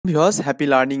Viewers, happy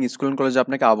learning school and কলেজে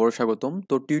আপনাকে আবারও স্বাগতম।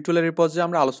 তো টিউটোরিয়ালের পর্যায়ে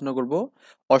আমরা আলোচনা করব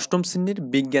অষ্টম শ্রেণীর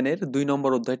বিজ্ঞানের ২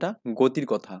 নম্বর অধ্যায়টা গতির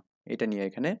কথা, এটা নিয়ে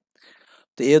এখানে।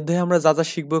 তো এই অধ্যায়ে আমরা যা যা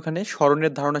শিখবো, এখানে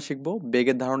সরণের ধারণা শিখবো,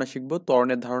 বেগের ধারণা শিখবো,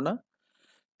 ত্বরণের ধারণা,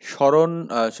 সরণ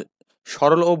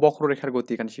সরল ও বক্ররেখার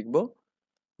গতি এখানে শিখবো,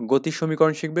 গতির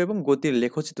সমীকরণ শিখবো এবং গতির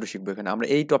লেখচিত্র শিখবো। এখানে আমরা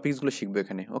এই টপিকসগুলো শিখবো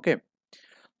এখানে, ওকে।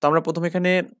 তো আমরা প্রথমে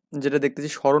এখানে যেটা দেখতেছি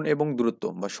সরণ এবং দূরত্ব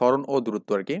বা সরণ ও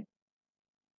দূরত্ব আর কি।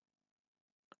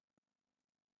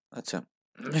 আচ্ছা,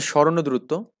 সরণ ও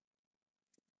দূরত্ব।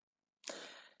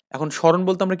 এখন সরণ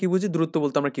বলতে আমরা কি বুঝি, দূরত্ব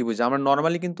বলতে আমরা কি বুঝি? আমরা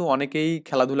নর্মালি কিন্তু অনেকেই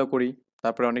খেলাধুলা করি।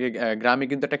 তারপরে অনেকে গ্রামে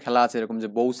কিন্তু একটা খেলা আছে এরকম, যে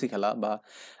বউসি খেলা, বা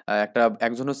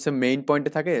একজন হচ্ছে মেইন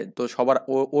পয়েন্টে থাকে, তো সবার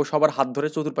ও সবার হাত ধরে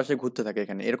চতুর্পাশে ঘুরতে থাকে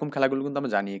এখানে। এরকম খেলাগুলো কিন্তু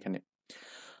আমরা জানি এখানে।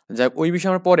 যাই হোক, ওই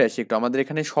বিষয়ে আমরা পরে আসি একটু। আমাদের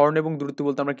এখানে সরণ এবং দূরত্ব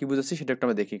বলতে আমরা কি বুঝাচ্ছি সেটা একটু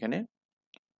আমরা দেখি এখানে।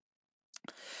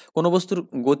 কোনো বস্তুর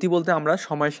গতি বলতে আমরা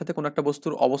সময়ের সাথে কোনো একটা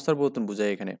বস্তুর অবস্থার পরিবর্তন বোঝাই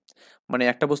এখানে। মানে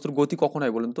একটা বস্তুর গতি কখন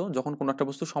হয় বলুন তো? যখন কোনো একটা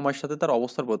বস্তু সময়ের সাথে তার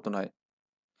অবস্থার পরিবর্তন হয়।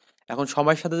 এখন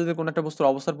সময়ের সাথে যদি কোনো একটা বস্তুর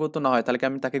অবস্থার পরিবর্তন না হয়, তাহলে কি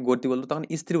আমি তাকে গতি বলবো? তখন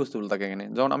স্থির বস্তু বলবো তাকে এখানে।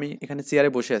 যেমন আমি এখানে চেয়ারে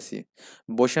বসে আছি,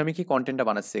 বসে আমি কি কন্টেন্টটা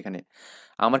বানাচ্ছি এখানে,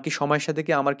 আমার কি সময়ের সাথে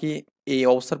কি আমার কি এই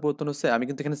অবস্থার পরিবর্তন হচ্ছে? আমি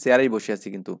কিন্তু এখানে চেয়ারেই বসে আছি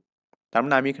কিন্তু, তার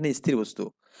মানে আমি এখানে স্থির বস্তু।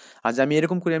 আর যে আমি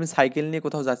এরকম করি, আমি সাইকেল নিয়ে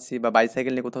কোথাও যাচ্ছি বা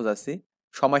বাইসাইকেল নিয়ে কোথাও যাচ্ছি,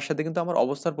 সময়ের সাথে কিন্তু আমার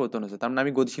অবস্থার পরিবর্তন হচ্ছে, তার মানে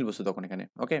আমি গতিশীল বস্তু তখন এখানে,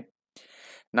 ওকে।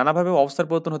 নানাভাবে অবস্থার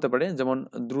পরিবর্তন হতে পারে, যেমন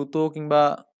দ্রুত কিংবা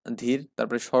ধীর,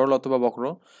 তারপরে সরল অথবা বক্র,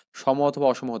 সম অথবা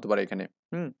অসম হতে পারে এখানে।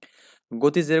 হুম।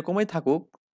 গতি যেরকমই থাকুক,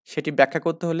 সেটি ব্যাখ্যা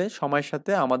করতে হলে সময়ের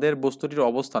সাথে আমাদের বস্তুটির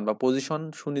অবস্থান বা পজিশন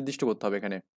সুনির্দিষ্ট করতে হবে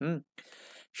এখানে। হুম।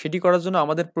 সেটি করার জন্য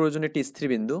আমাদের প্রয়োজন একটি স্থির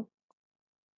বিন্দু,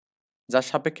 যার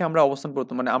সাপেক্ষে আমরা অবস্থান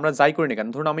পরিবর্তন, মানে আমরা যাই করি না কেন,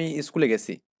 ধরুন আমি স্কুলে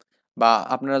গেছি, বা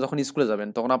আপনারা যখন স্কুলে যাবেন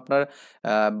তখন আপনার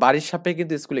বাড়ির সাপেক্ষে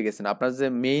কিন্তু স্কুলে গেছেন। আপনার যে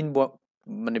মেইন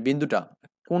মানে বিন্দুটা,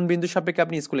 কোন বিন্দুর সাপেক্ষে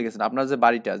আপনি স্কুলে গেছেন, আপনার যে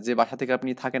বাড়িটা, যে বাসা থেকে আপনি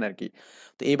থাকেন আর কি,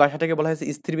 তো এই বাসাটাকে বলা হয়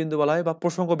স্থির বিন্দু বলা হয়, বা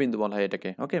প্রসঙ্গ বিন্দু বলা হয় এটাকে,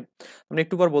 ওকে। আমরা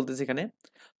একটু পর বলতেছি এখানে।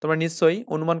 তোমরা নিশ্চয়ই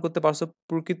অনুমান করতে পারছো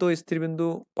প্রকৃত স্থির বিন্দু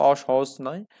পাওয়া সহজ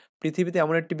নয়। পৃথিবীতে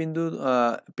এমন একটি বিন্দু,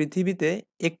 পৃথিবীতে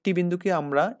একটি বিন্দুকে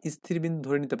আমরা স্থির বিন্দু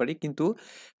ধরে নিতে পারি, কিন্তু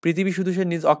পৃথিবী শুধু সে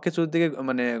নিজ অক্ষের চতুর্দিকে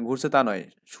মানে ঘুরছে তা নয়,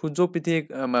 সূর্য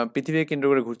পৃথিবীকে কেন্দ্র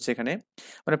করে ঘুরছে এখানে।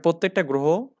 মানে প্রত্যেকটা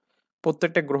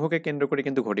গ্রহকে কেন্দ্র করে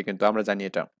কিন্তু ঘটে, কিন্তু আমরা জানি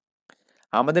এটা।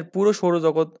 আমাদের পুরো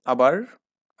সৌরজগৎ আবার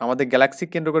আমাদের গ্যালাক্সি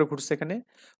কেন্দ্র করে ঘুরছে এখানে।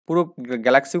 পুরো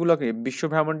গ্যালাক্সিগুলোকে বিশ্ব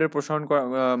ব্রহ্মাণ্ডের প্রসারণ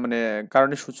মানে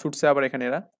কারণে ছুটছে আবার এখানে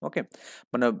এরা, ওকে।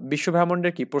 মানে বিশ্ব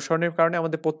ব্রহ্মাণ্ডের কি প্রসারণের কারণে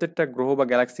আমাদের প্রত্যেকটা গ্রহ বা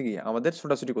গ্যালাক্সি কি আমাদের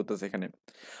ছোটাছুটি করতেছে এখানে।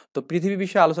 তো পৃথিবী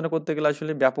বিষয়ে আলোচনা করতে গেলে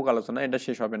আসলে ব্যাপক আলোচনা, এটা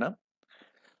শেষ হবে না।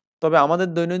 তবে আমাদের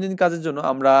দৈনন্দিন কাজের জন্য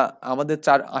আমরা আমাদের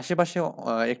আশেপাশে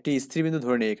একটি স্থিরবিন্দু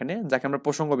ধরে নিই এখানে, যাকে আমরা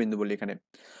প্রসঙ্গ বিন্দু বলি এখানে।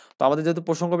 তো আমাদের যেহেতু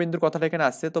প্রসঙ্গ বিন্দুর কথাটা এখানে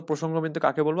আসছে, তো প্রসঙ্গ বিন্দু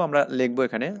কাকে বলবো আমরা লিখবো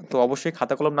এখানে। তো অবশ্যই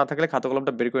খাতা কলম না থাকলে খাতা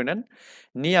কলমটা বের করে নেন,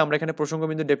 নিয়ে আমরা এখানে প্রসঙ্গ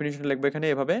বিন্দুর ডেফিনিশন লিখবো এখানে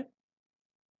এভাবে।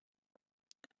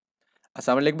 আচ্ছা,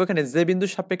 আমরা লিখবো এখানে যে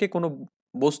বিন্দুর সাপেক্ষে কোনো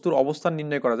বস্তুর অবস্থান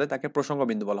নির্ণয় করা যায় তাকে প্রসঙ্গ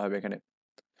বিন্দু বলা হবে এখানে।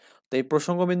 তো এই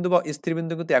প্রসঙ্গ বিন্দু বা স্থির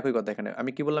বিন্দু কিন্তু একই কথা এখানে।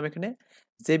 আমি কি বললাম এখানে,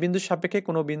 যে বিন্দুর সাপেক্ষে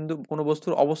কোনো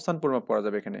বস্তুর অবস্থান পরিমাপ করা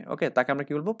যাবে এখানে, ওকে, তাকে আমরা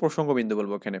কি বলবো, প্রসঙ্গ বিন্দু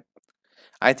বলবো এখানে।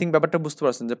 আই থিঙ্ক ব্যাপারটা বুঝতে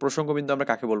পারছেন যে প্রসঙ্গ বিন্দু আমরা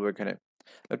কাকে বলবো এখানে।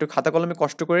 একটু খাতা কলমে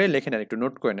কষ্ট করে লিখে নেন, একটু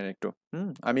নোট করে নেন একটু।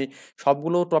 আমি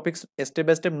সবগুলো topics step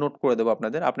by step note করে দেবো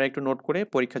আপনাদের, আপনারা একটু নোট করে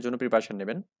পরীক্ষার জন্য প্রিপারেশন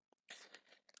নেবেন।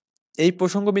 এই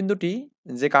প্রসঙ্গ বিন্দুটি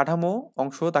যে কাঠামো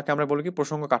অংশ, তাকে আমরা বলি কি,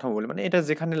 প্রসঙ্গ কাঠামো বলি। মানে এটা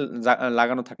যেখানে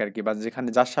লাগানো থাকে আর কি, বা যেখানে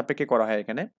যার সাপেক্ষে করা হয়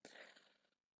এখানে।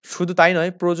 শুধু তাই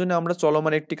নয়, প্রয়োজনে আমরা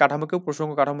চলমান একটি কাঠামোকেও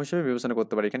প্রসঙ্গ কাঠামো হিসেবে বিবেচনা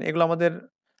করতে পারি এখানে। এগুলো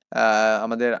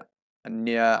আমাদের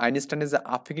আইনস্টাইনের যে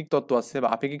আপেক্ষিক তত্ত্ব আছে বা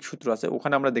আপেক্ষিক সূত্র আছে,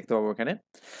 ওখানে আমরা দেখতে পাবো এখানে।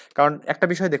 কারণ একটা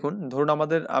বিষয় দেখুন, ধরুন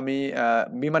আমি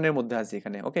বিমানের মধ্যে আছি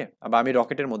এখানে, ওকে, বা আমি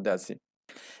রকেটের মধ্যে আছি।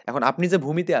 এখন আপনি যে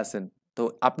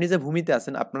ভূমিতে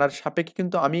আছেন আপনার সাপেক্ষে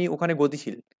কিন্তু আমি ওখানে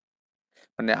গতিশীল।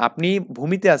 মানে আপনি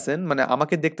ভূমিতে আছেন, মানে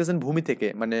আমাকে দেখতেছেন ভূমি থেকে,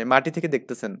 মানে মাটি থেকে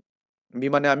দেখতেছেন,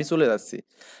 বিমানে আমি চলে যাচ্ছি।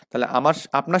 তাহলে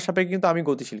আপনার সাপেক্ষে কিন্তু আমি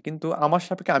গতিশীল, কিন্তু আমার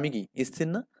সাপেক্ষে আমি কি স্থির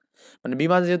না? মানে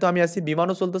বিমান যেহেতু আমি আছি,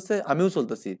 বিমানও চলতেছে আমিও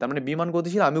চলতেছি, তার মানে বিমান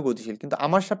গতিশীল আমিও গতিশীল, কিন্তু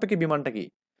আমার সাপেক্ষে বিমানটা কি?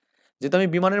 যেহেতু আমি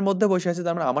বিমানের মধ্যে বসে আছি,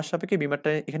 তার মানে আমার সাপেক্ষে বিমানটা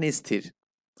এখানে স্থির।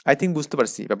 আই থিঙ্ক বুঝতে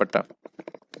পারছি ব্যাপারটা।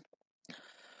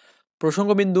 প্রসঙ্গ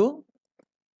বিন্দু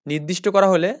নির্দিষ্ট করা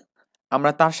হলে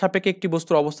আমরা তার সাপেক্ষে একটি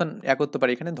বস্তুর অবস্থান করতে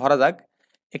পারি এখানে। ধরা যাক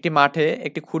একটি মাঠে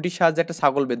একটি খুঁটির সাহায্যে একটা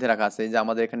ছাগল বেঁধে রাখা আছে, এই যে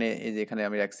আমাদের এখানে, এই যে এখানে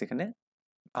আমি রাখছি এখানে।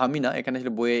 আমি না, এখানে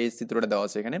আসলে বইয়ে এই চিত্রটা দেওয়া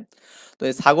আছে এখানে। তো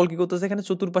এই ছাগল কি করতেছে এখানে,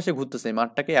 চতুর্পাশে ঘুরতেছে,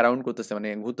 মাঠটাকে অ্যারাউন্ড করতেছে, মানে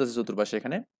ঘুরতেছে চতুর্পাশে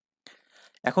এখানে।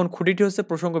 এখন খুঁটিটি হচ্ছে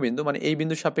প্রসঙ্গ বিন্দু, মানে এই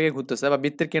বিন্দুর সাপেক্ষে ঘুরতেছে, বা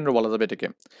বৃত্তের কেন্দ্র বলা যাবে এটাকে।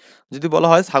 যদি বলা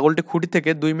হয় ছাগলটি খুঁটি থেকে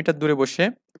 2 মিটার দূরে বসে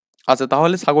আছে,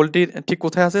 তাহলে ছাগলটি ঠিক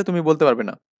কোথায় আছে তুমি বলতে পারবে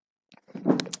না।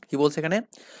 কি বলছে এখানে,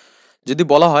 যদি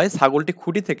বলা হয় ছাগলটি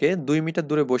খুঁটি থেকে 2 মিটার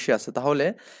দূরে বসে আছে, তাহলে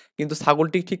কিন্তু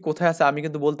ছাগলটি ঠিক কোথায় আছে আমি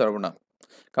কিন্তু বলতে পারবো না।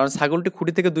 কারণ ছাগলটি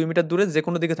খুঁটি থেকে 2 মিটার দূরে যে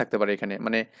কোনো দিকে থাকতে পারে এখানে,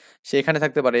 মানে সে এখানে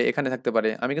থাকতে পারে, এখানে থাকতে পারে,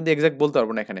 আমি কিন্তু এক্সাক্ট বলতে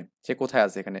পারবো না এখানে সে কোথায়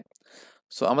আছে এখানে।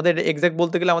 সো আমাদের এক্সাক্ট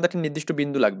বলতে গেলে আমাদের একটা নির্দিষ্ট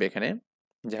বিন্দু লাগবে এখানে।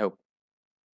 যাই হোক,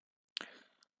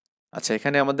 আচ্ছা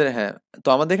এখানে আমাদের, হ্যাঁ, তো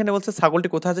আমাদের এখানে বলছে ছাগলটি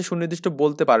কোথায় আছে সুনির্দিষ্ট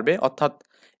বলতে পারবে, অর্থাৎ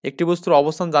একটি বস্তুর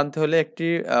অবস্থান জানতে হলে একটি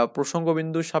প্রসঙ্গ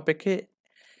বিন্দুর সাপেক্ষে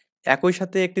একই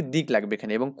সাথে একটি দিক লাগবে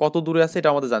এখানে, এবং কত দূরে আছে এটা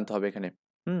আমাদের জানতে হবে এখানে।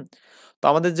 হুম। তো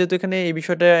আমাদের যেহেতু এখানে এই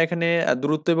বিষয়টা এখানে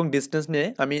দূরত্ব এবং ডিস্টেন্স নিয়ে,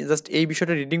 আমি জাস্ট এই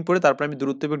বিষয়টা রিডিং করে তারপর আমি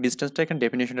দূরত্ব এবং ডিস্টেন্সটা এখানে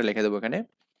ডেফিনেশনটা লিখে দেবো এখানে।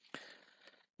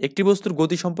 একটি বস্তুর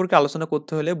গতি সম্পর্কে আলোচনা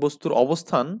করতে হলে বস্তুর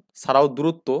অবস্থান ছাড়াও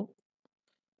দূরত্ব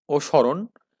ও সরণ,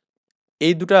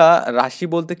 এই দুটা রাশি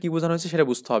বলতে কি বোঝানো হয়েছে সেটা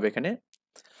বুঝতে হবে এখানে।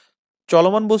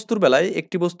 চলমান বস্তুর বেলায়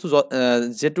একটি বস্তু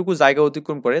যেটুকু জায়গা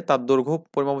অতিক্রম করে তার দৈর্ঘ্য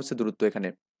পরিমাপ হচ্ছে দূরত্ব এখানে।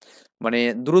 মানে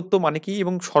দূরত্ব মানে কি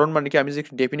এবং সরণ মানে কি, আমি যদি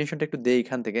ডেফিনেশনটা একটু দেই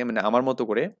এখান থেকে, মানে আমার মতো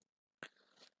করে।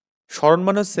 সরণ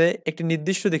মানে হচ্ছে একটি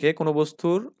নির্দিষ্ট দিকে কোনো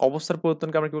বস্তুর অবস্থার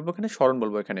পরিবর্তনকে আমরা কি বলবো এখানে, সরণ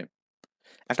বলবো এখানে।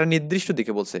 একটা নির্দিষ্ট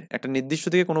দিকে বলছে, একটা নির্দিষ্ট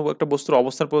দিকে কোনো একটা বস্তুর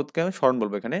অবস্থার পরিবর্তনকে আমি সরণ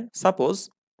বলবো এখানে। সাপোজ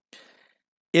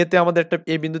এতে আমাদের একটা,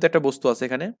 এ বিন্দুতে একটা বস্তু আছে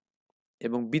এখানে,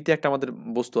 এবং বিতে একটা আমাদের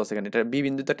বস্তু আছে এখানে, এটা বি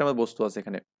বিন্দুতে একটা আমাদের বস্তু আছে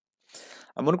এখানে।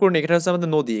 মনে করুন এটা হচ্ছে আমাদের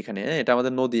নদী এখানে, হ্যাঁ, এটা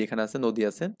আমাদের নদী, এখানে আছে নদী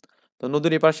আছে। তো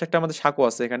নদীর এপাশে একটা আমাদের সাঁকো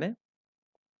আছে এখানে।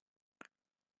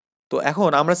 তো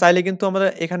এখন আমরা চাইলে কিন্তু আমরা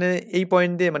এখানে এই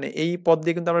পয়েন্ট দিয়ে, মানে এই পথ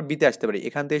দিয়ে কিন্তু আমরা বিতে আসতে পারি,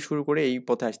 এখান থেকে শুরু করে এই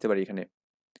পথে আসতে পারি, এখানে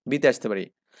বিতে আসতে পারি।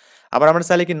 আবার আমরা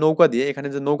চাইলে কি নৌকা দিয়ে, এখানে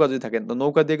যে নৌকা যদি থাকে তো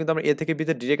নৌকা দিয়ে কিন্তু আমরা এ থেকে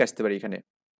বিতে ডিরেক্ট আসতে পারি এখানে।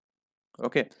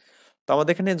 ওকে। তো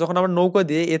আমাদের এখানে যখন আমরা নৌকা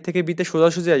দিয়ে এ থেকে বিতে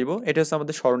সোজাসুজি আসবো, এটা হচ্ছে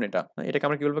আমাদের সরণ, এটা এটাকে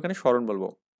আমরা কি বলবো এখানে, সরণ বলবো।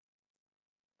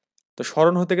 তো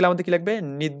সরণ হতে গেলে আমাদের কি লাগবে,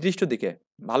 নির্দিষ্ট দিকে।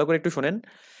 ভালো করে একটু শোনেন,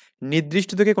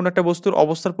 নির্দিষ্ট দিকে কোনো একটা বস্তুর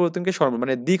অবস্থার পরিবর্তনকে সরণ,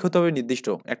 মানে দিক হতে হবে নির্দিষ্ট,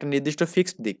 একটা নির্দিষ্ট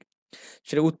ফিক্সড দিক।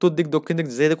 সেটা উত্তর দিক, দক্ষিণ দিক,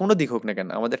 যে কোনো দিক হোক না কেন,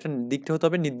 আমাদের একটা দিকটা হতে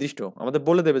হবে নির্দিষ্ট, আমাদের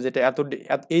বলে দেবে যে এটা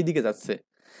এই দিকে যাচ্ছে,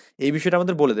 এই বিষয়টা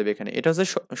আমাদের বলে দেবে এখানে। এটা হচ্ছে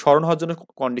সরণ হওয়ার জন্য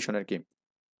কন্ডিশন আর কি।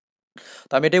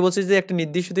 তো আমি এটাই বলছি যে একটা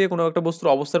নির্দিষ্ট দিকে কোনো একটা বস্তুর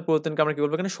অবস্থার পরিবর্তনকে আমরা কি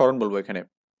বলবো এখানে, সরণ বলবো এখানে।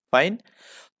 ফাইন।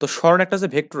 তো সরণ একটা হচ্ছে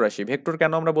ভেক্টর রাশি। ভেক্টর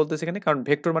কেন আমরা বলতেছি এখানে, কারণ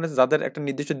ভেক্টর মানে যাদের একটা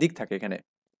নির্দিষ্ট দিক থাকে এখানে,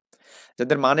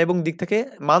 যাদের মান এবং দিক থাকে।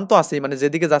 মান তো আছেই, মানে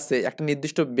যেদিকে যাচ্ছে একটা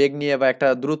নির্দিষ্ট বেগ নিয়ে বা একটা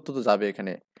দূরত্ব তো যাবে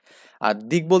এখানে। আর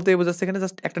দিক বলতে বোঝাচ্ছে এখানে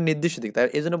জাস্ট একটা নির্দিষ্ট দিক, তাই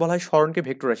এই জন্য বলা হয় সরণকে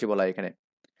ভেক্টর রাশি বলা হয় এখানে।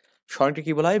 সরণকে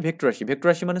কি বলা হয়, ভেক্টর রাশি। ভেক্টর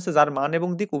রাশি মানে হচ্ছে যার মান এবং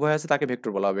দিক উভয় আছে তাকে ভেক্টর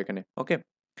বলা হবে এখানে। ওকে,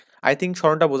 আই থিঙ্ক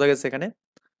সরণটা বোঝা গেছে এখানে।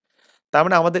 তার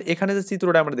মানে আমাদের এখানে যে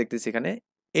চিত্রটা আমরা দেখতেছি এখানে,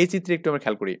 এই চিত্রে একটু আমরা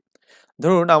খেয়াল করি।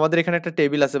 ধরুন আমাদের এখানে একটা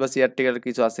টেবিল আছে বা চেয়ার টেয়ার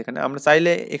কিছু আছে এখানে, আমরা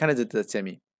চাইলে এখানে যেতে চাচ্ছি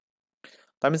আমি।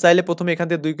 তো আমি চাইলে প্রথমে এখান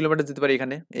থেকে 2 কিলোমিটার যেতে পারি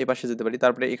এখানে, এই পাশে যেতে পারি,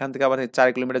 তারপরে এখান থেকে আবার 4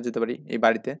 কিলোমিটার যেতে পারি এই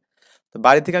বাড়িতে। তো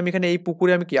বাড়ি থেকে আমি এখানে এই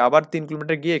পুকুরে আমি কি আবার 3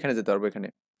 কিলোমিটার গিয়ে এখানে যেতে পারবো এখানে।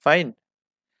 ফাইন।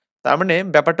 তার মানে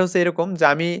ব্যাপারটা হচ্ছে এরকম যে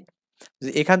আমি যে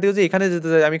এখান থেকে যে এখানে যেতে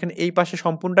চাই, আমি এখানে এই পাশে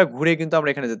সম্পূর্ণটা ঘুরে কিন্তু আমরা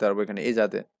এখানে যেতে পারবো এখানে এই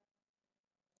জাতে।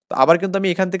 তো আবার কিন্তু আমি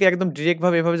এখান থেকে একদম ডিরেক্ট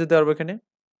ভাবে এভাবে যেতে পারবো এখানে,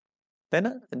 তাই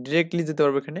না? ডিরেক্টলি যেতে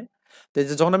পারবো এখানে। তো এই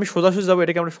যে যখন আমি সোজাসুজি যাবো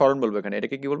এটাকে আমরা সরণ বলবো এখানে,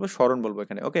 এটাকে কি বলবো, সরণ বলবো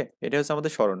এখানে। ওকে, এটা হচ্ছে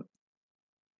আমাদের সরণ।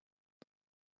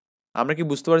 আমরা কি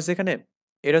বুঝতে পারছি এখানে?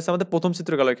 এটা হচ্ছে আমাদের প্রথম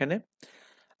চিত্র গেল এখানে।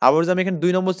 আবার যদি আমি এখানে 2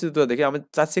 নম্বর চিত্র দেখি, আমি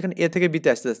চাচ্ছি এখানে এ থেকে বিতে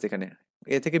আসতে আসতে এখানে,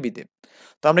 এ থেকে বিতে।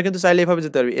 তো আমরা কিন্তু চাইলে এভাবে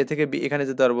যেতে পারবো, এ থেকে বি এখানে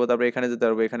যেতে পারবো, তারপরে এখানে যেতে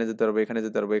পারবো, এখানে যেতে পারবো, এখানে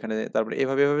যেতে পারবো, এখানে, তারপরে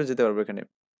এভাবে এভাবে যেতে পারবো এখানে।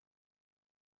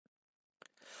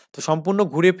 তো সম্পূর্ণ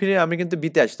ঘুরে ফিরে আমি কিন্তু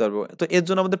বিতে আসতে পারবো। তো এর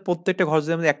জন্য আমাদের প্রত্যেকটা ঘর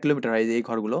যদি আমাদের 1 কিলোমিটার হয়, এই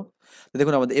ঘরগুলো, তো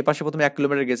দেখুন আমাদের এ পাশে প্রথমে 1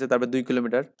 কিলোমিটার গেছে, তারপরে 2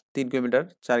 kilometre, 3 kilometre,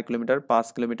 4 kilometre, 5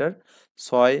 kilometre,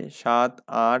 6, 7,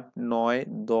 8, 9,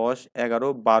 10, 11,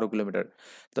 12 kilometre.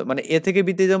 তো মানে এ থেকে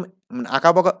বিতে যেমন, মানে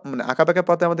আঁকা বাঁকা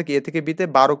পথে আমাদের কি এ থেকে বিতে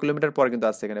 12 কিলোমিটার পর কিন্তু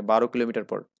আসছে এখানে, 12 কিলোমিটার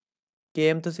পর।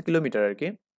 কেএম তো হচ্ছে কিলোমিটার আর কি।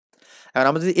 আর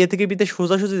আমরা যদি এ থেকে বিতে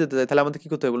সোজাসুজি যেতে চাই তাহলে আমাদের কি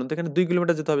করতে হবে বলুন তো, এখানে 2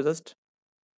 কিলোমিটার যেতে হবে জাস্ট।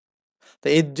 তো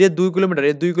এই যে 2 কিলোমিটার,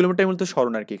 এই 2 কিলোমিটার মূলত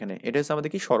সরণ আর কি এখানে, এটা হচ্ছে আমাদের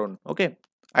কি সরণ। ওকে,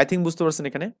 আই থিঙ্ক বুঝতে পারছেন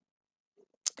এখানে।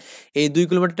 এই 2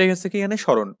 কিলোমিটারটাই হচ্ছে কি এখানে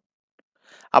সরণ।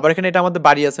 আবার এখানে এটা আমাদের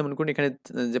বাড়ি আছে মনে করুন এখানে,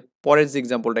 যে পরের যে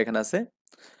এক্সাম্পলটা এখানে আছে।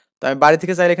 তো আমি বাড়ি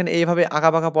থেকে চাইলে এখানে এইভাবে আঁকা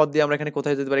বাঁকা পথ দিয়ে আমরা এখানে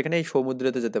কোথায় যেতে পারি, এখানে এই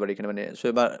সমুদ্রেতে যেতে পারি এখানে, মানে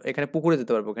বা এখানে পুকুরে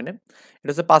যেতে পারবো এখানে। এটা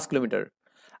হচ্ছে 5 কিলোমিটার।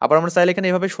 আবার আমরা চাইলে এখানে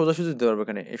এইভাবে সোজাসুজি যেতে পারবো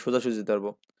এখানে, এই সোজাসুজি যেতে পারবো।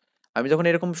 আমি যখন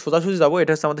এরকম সোজাসুজি যাবো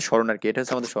এটা হচ্ছে আমাদের সরণ আর কি, এটা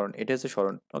হচ্ছে আমাদের সরণ, এটা হচ্ছে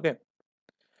সরণ। ওকে,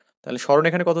 তাহলে সরণ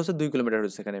এখানে কত হচ্ছে, 2 কিলোমিটার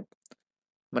হচ্ছে এখানে।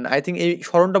 মানে আই থিঙ্ক এই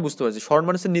সরণটা বুঝতে পারছি, সরণ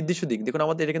মানে হচ্ছে নির্দিষ্ট দিক। দেখুন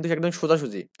আমাদের এটা কিন্তু একদম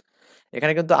সোজাসুজি,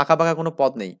 এখানে কিন্তু আঁকা বাঁকা কোনো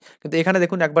পথ নেই। কিন্তু এখানে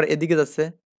দেখুন একবার এদিকে যাচ্ছে,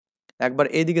 একবার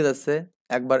এইদিকে যাচ্ছে,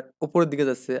 একবার উপরের দিকে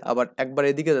যাচ্ছে, আবার একবার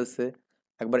এদিকে যাচ্ছে,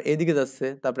 একবার এইদিকে যাচ্ছে,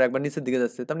 তারপর একবার নিচের দিকে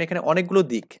যাচ্ছে। তার মানে এখানে অনেকগুলো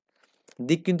দিক,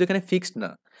 দিক কিন্তু এখানে ফিক্সড না।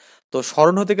 তো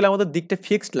সরণ হতে গেলে আমাদের দিকটা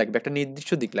ফিক্সড লাগবে, একটা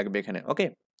নির্দিষ্ট দিক লাগবে এখানে। ওকে,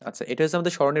 আচ্ছা, এটা হচ্ছে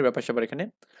আমাদের স্মরণের ব্যাপার-স্যাপার এখানে।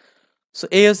 সো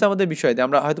এই হচ্ছে আমাদের বিষয়।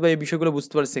 আমরা হয়তোবা এই বিষয়গুলো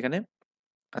বুঝতে পারছি এখানে।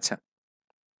 আচ্ছা।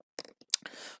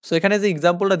 সো এখানে যে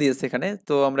এক্সাম্পলটা দিয়েছে এখানে,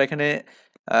 তো আমরা এখানে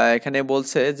এখানে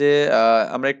বলছে যে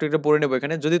আমরা একটু একটু পড়ে নেব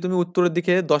এখানে। যদি তুমি উত্তরের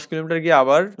দিকে 10 কিলোমিটার গিয়ে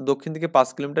আবার দক্ষিণ দিকে 5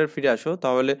 কিলোমিটার ফিরে আসো,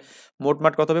 তাহলে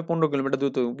মোটমাট কত হবে? 15 কিলোমিটার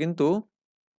দ্রুত। কিন্তু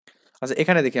আচ্ছা,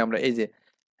 এখানে দেখি আমরা এই যে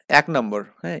 1 নম্বর,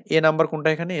 হ্যাঁ? এ নাম্বার কোনটা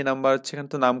এখানে? এ নাম্বার হচ্ছে এখানে,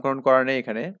 তো নামকরণ করা নেই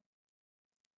এখানে।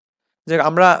 যে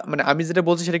আমরা মানে আমি যেটা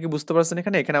বলছি সেটা কি বুঝতে পারছেন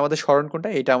এখানে? এখানে আমাদের সরণ কোনটা?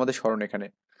 এইটা আমাদের সরণ এখানে।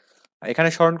 আর এখানে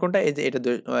সরণ কোনটা? এই যে এটা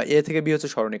এ থেকে বি হচ্ছে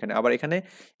সরণ এখানে। আবার এখানে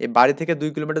এই বাড়ি থেকে 2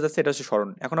 কিলোমিটার যাচ্ছে, এটা হচ্ছে সরণ।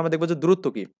 এখন আমরা দেখব যে দূরত্ব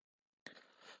কি?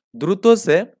 দূরত্ব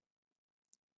হচ্ছে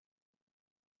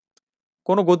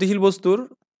কোন গতিশীল বস্তুর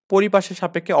পরিপাশের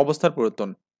সাপেক্ষে অবস্থার পরিবর্তন।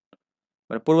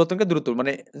 মানে পরিবর্তনকে দূরত্ব,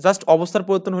 মানে জাস্ট অবস্থার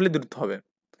পরিবর্তন হলে দূরত্ব হবে।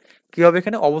 কি হবে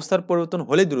এখানে? অবস্থার পরিবর্তন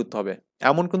হলেই দূরত্ব হবে।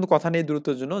 এমন কিন্তু কথা নেই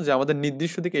দূরত্বের জন্য যে আমাদের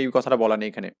নির্দিষ্ট দিক, এই কথাটা বলা নেই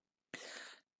এখানে।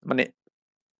 মানে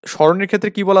সরণের ক্ষেত্রে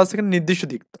কি বলা আছে এখানে? নির্দিষ্ট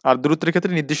দিক। আর দূরত্বের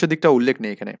ক্ষেত্রে নির্দিষ্ট দিকটা উল্লেখ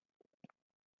নেই এখানে।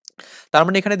 তার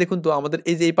মানে এখানে দেখুন তো, আমাদের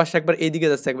এই যে এই পাশে একবার এইদিকে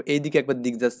যাচ্ছে, একবার এইদিকে একবার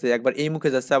দিক যাচ্ছে, একবার এই মুখে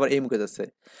যাচ্ছে, আবার এই মুখে যাচ্ছে।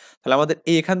 তাহলে আমাদের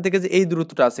এখান থেকে যে এই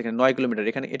দূরত্বটা আছে এখানে 9 কিলোমিটার,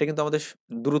 এখানে এটা কিন্তু আমাদের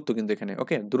দূরত্ব কিন্তু এখানে,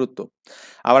 ওকে? দূরত্ব।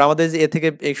 আবার আমাদের যে এ থেকে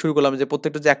এই শুরু করলাম যে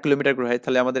প্রত্যেকটা যে 1 কিলোমিটার করে হয়,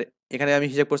 তাহলে আমাদের এখানে আমি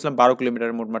হিসাব করছিলাম 12 কিলোমিটার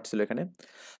মোটমাট ছিল এখানে।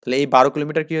 তাহলে এই 12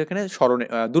 কিলোমিটার কি হয় এখানে? সরণে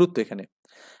দূরত্ব এখানে।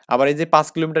 আবার এই যে 5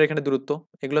 কিলোমিটার এখানে দূরত্ব।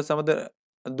 এগুলো হচ্ছে আমাদের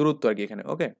দূরত্ব আরকি এখানে,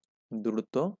 ওকে?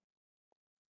 দূরত্ব।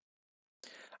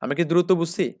 আমরা কি দূরত্ব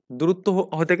বুঝছি? দূরত্ব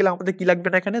হতে গেলে আমাদের কি লাগবে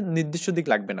না এখানে? নির্দিষ্ট দিক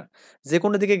লাগবে না।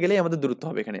 যেকোনো দিকে গেলেই আমাদের দূরত্ব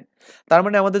হবে এখানে। তার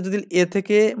মানে আমাদের যদি এ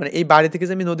থেকে, মানে এই বাড়ি থেকে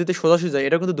যে আমি নদীতে সোজাসুজি যাই,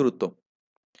 এটাও কিন্তু দূরত্ব।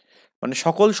 মানে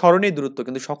সকল সরণেই দূরত্ব,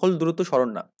 কিন্তু সকল দূরত্ব সরণ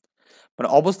না। মানে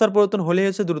অবস্থার পরিবর্তন হলেই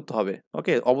হচ্ছে দূরত্ব হবে।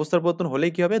 ওকে? অবস্থার পরিবর্তন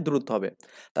হলেই কি হবে? দূরত্ব হবে।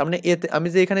 তার মানে এতে আমি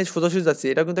যে এখানে সোজাসুজি যাচ্ছি,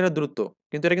 এটাও কিন্তু একটা দূরত্ব।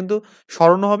 কিন্তু এটা কিন্তু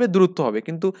সরণও হবে, দূরত্ব হবে।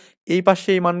 কিন্তু এই পাশে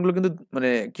এই মানগুলো কিন্তু মানে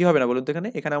কি হবে না বলুন তো এখানে?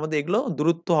 এখানে আমাদের এগুলো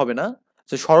দূরত্ব হবে না।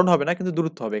 যে সরণ হবে না, কিন্তু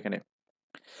দূরত্ব হবে এখানে।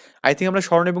 আই থিংক আমরা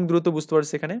সরণ এবং দূরত্ব বুঝতে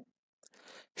পারছি এখানে।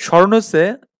 সরণ হচ্ছে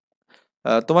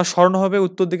তোমার সরণ হবে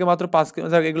উত্তর দিকে মাত্র 5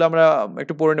 কিলোমিটার। এগুলো আমরা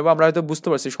একটু পড়ে নেব। আমরা হয়তো বুঝতে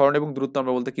পারছি সরণ এবং দূরত্ব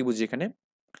আমরা বলতে কি বুঝি এখানে।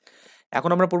 এখন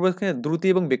আমরা পড়বো এখানে দ্রুতি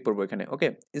এবং বেগ পড়বো এখানে। ওকে?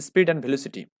 Speed and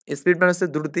velocity. স্পিড মানে হচ্ছে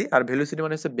দ্রুতি, আর ভেলোসিটি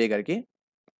মানে হচ্ছে বেগ আরকি।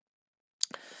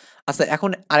 আচ্ছা, এখন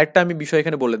আরেকটা আমি বিষয়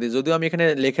এখানে বলে দিই। যদিও আমি এখানে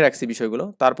লিখে রাখছি বিষয়গুলো।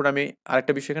 তারপরে আমি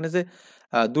আরেকটা বিষয় এখানে যে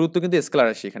দূরত্ব কিন্তু স্কেলার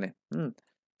রাশি এখানে। হুম?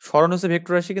 সরণ হচ্ছে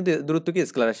ভেক্টর রাশি, কিন্তু দূরত্ব কি?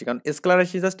 স্কেলার রাশি। কারণ স্কেলার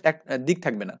রাশি জাস্ট এক দিক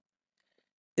থাকবে না।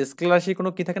 স্কেলার রাশির কোনো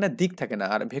কি থাকে না? দিক থাকে না।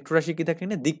 আর ভেক্টর রাশি কি থাকে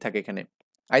না? দিক থাকে এখানে।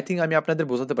 আই থিংক আমি আপনাদের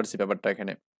বোঝাতে পারছি ব্যাপারটা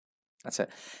এখানে। আচ্ছা,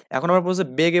 এখন আমরা বলছি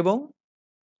বেগ এবং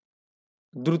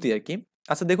দ্রুতি আরকি।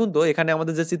 আচ্ছা দেখুন তো, এখানে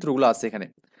আমাদের যে চিত্রগুলো আছে এখানে।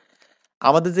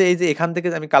 আমাদের যে এই যে এখান থেকে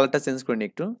আমি কালারটা চেঞ্জ করে নিই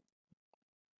একটু।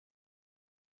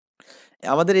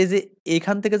 আমাদের এই যে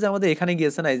এখান থেকে যে আমাদের এখানে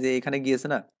গিয়েছে না? এই যে এখানে গিয়েছে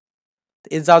না?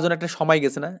 এর যাওয়ার জন্য একটা সময়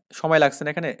গেছে না? সময় লাগছে না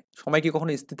এখানে? সময় কি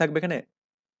কখনো স্থির থাকবে এখানে?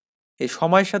 এই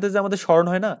সময়ের সাথে যে আমাদের সরণ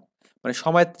হয় না? মানে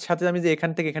সময়ের সাথে আমি যে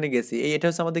এখান থেকে এখানে গেছি, এটা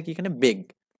হচ্ছে আমাদের কি এখানে? বেগ।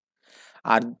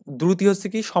 আর দ্রুতি হচ্ছে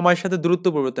কি? সময়ের সাথে দূরত্ব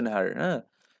পরিবর্তনের হার, হ্যাঁ?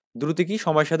 দ্রুতি কি?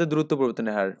 সময়ের সাথে দূরত্ব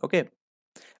পরিবর্তনের হার, ওকে?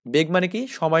 বেগ মানে কি?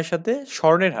 সময়ের সাথে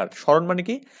সরণের হার। সরণ মানে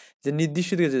কি? যে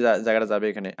নির্দিষ্ট দিকে যে জায়গাটা যাবে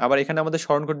এখানে। আবার এখানে আমাদের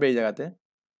সরণ ঘটবে এই জায়গাতে।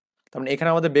 তার মানে এখানে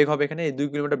আমাদের বেগ হবে এখানে এই 2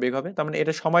 কিলোমিটার বেগ হবে। তার মানে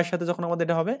এটা সময়ের সাথে যখন আমাদের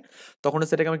এটা হবে, তখন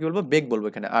হচ্ছে এটাকে আমরা কি বলবো? বেগ বলবো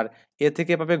এখানে। আর এ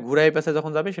থেকে এভাবে ঘুরায় পেঁচায়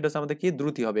যখন যাবে, সেটা হচ্ছে আমাদের কি?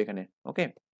 দ্রুতি হবে এখানে। ওকে?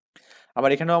 আবার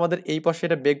এখানেও আমাদের এই পাশে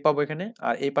এটা বেগ পাবো এখানে।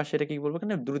 আর এই পাশে এটা কি বলবো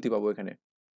এখানে? দ্রুতি পাবো এখানে।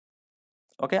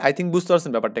 ওকে? আই থিংক বুঝতে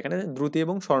পারছেন ব্যাপারটা এখানে দ্রুতি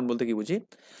এবং সরণ বলতে কি বুঝি।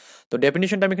 তো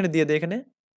ডেফিনিশনটা আমি এখানে দিয়ে দেই এখানে।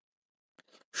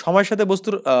 সময়ের সাথে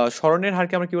বস্তুর সরণের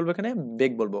হারকে আমরা কি বলবো এখানে?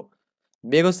 বেগ বলবো।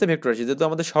 বেগ হচ্ছে ভেক্টর রাশি। যেহেতু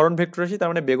আমাদের সরণ ভেক্টর রাশি, তার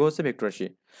মানে বেগও হচ্ছে ভেক্টর রাশি।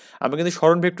 আমরা কিন্তু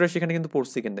সরণ ভেক্টর রাশি এখানে কিন্তু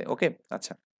পড়ছি কিন্তু। ওকে?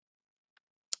 আচ্ছা।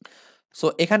 সো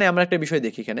এখানে আমরা একটা বিষয়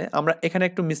দেখি এখানে। আমরা এখানে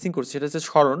একটু মিসিং করছি, সেটা হচ্ছে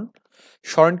সরণ।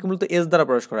 সরণকে মূলত এস দ্বারা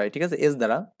প্রকাশ করা হয়। ঠিক আছে? এস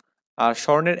দ্বারা। আর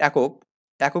সরণের একক,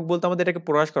 একক বলতে আমাদের এটাকে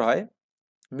প্রকাশ করা হয়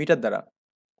মিটার দ্বারা।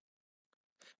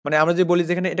 মানে আমরা যে বলি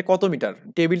যে এখানে এটা কত মিটার?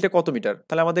 টেবিলটা কত মিটার?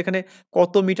 তাহলে আমাদের এখানে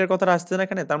কত মিটার কথাটা আসছে না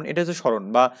এখানে? তার মানে এটা হচ্ছে সরণ।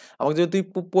 বা আমাকে যদি তুই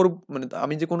মানে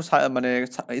আমি যে কোনো মানে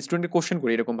স্টুডেন্টকে কোয়েশ্চেন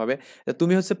করি এরকম ভাবে,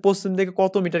 তুমি হচ্ছে পশ্চিম দিকে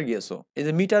কত মিটার গিয়েছো? এই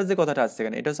যে মিটার যে কথাটা আসছে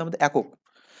এখানে, এটা হচ্ছে আমাদের একক।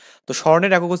 তো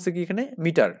স্বর্ণের একক হচ্ছে কি এখানে?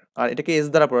 মিটার। আর এটাকে এস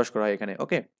দ্বারা প্রকাশ করা হয় এখানে।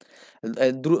 ওকে?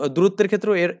 দূরত্বের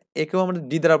ক্ষেত্রেও একেও আমরা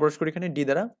ডি দ্বারা প্রকাশ করি এখানে, ডি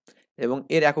দ্বারা। এবং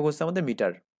এর একক হচ্ছে আমাদের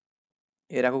মিটার।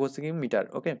 এর একক হচ্ছে কি? মিটার।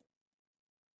 ওকে?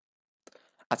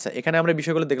 আচ্ছা, এখানে আমরা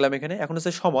বিষয়গুলো দেখলাম এখানে। এখন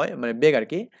হচ্ছে সময়, মানে বেগ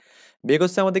আরকি। বেগ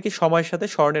হচ্ছে আমাদের কি? সময়ের সাথে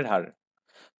স্বর্ণের হার।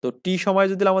 তো টি সময়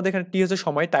যদি আমাদের এখানে, টি হচ্ছে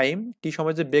সময়, টাইম। টি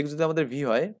সময় যে বেগ যদি আমাদের ভি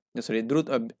হয়, সরি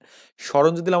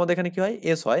স্মরণ যদি আমাদের এখানে কি হয়?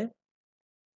 এস হয়।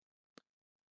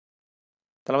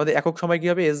 তাহলে আমাদের একক সময় কি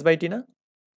হবে? এস বাই টি না?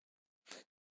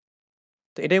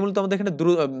 তো এটাই মূলত আমাদের এখানে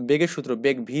বেগের সূত্র,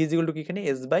 বেগ ভি ইজ ইকুয়াল টু কি এখানে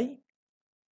এস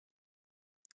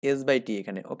বাই টি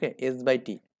এখানে, ওকে, এস বাই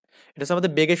টি। এটা হচ্ছে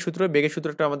আমাদের বেগের সূত্র, বেগের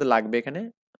সূত্রটা আমাদের লাগবে এখানে,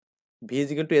 V is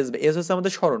equal to S by, S হচ্ছে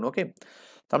আমাদের স্মরণ, ওকে।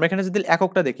 তো আমরা এখানে যদি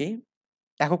এককটা দেখি,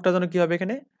 এককটা যেন কি হবে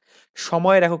এখানে,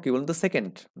 সময়ের একক কি বলুন তো,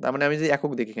 সেকেন্ড। তার মানে আমি যদি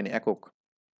একক দেখি এখানে, একক,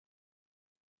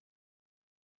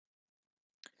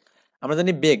 আমরা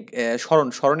জানি বেগ,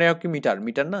 স্মরণের একক কি মিটার,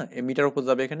 মিটার না, এই মিটার উপর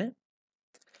যাবে এখানে।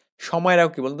 সময়ের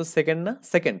একক কি বলুন তো, সেকেন্ড না,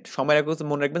 সেকেন্ড, সময়ের একক হচ্ছে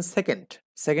মনে রাখবেন সেকেন্ড,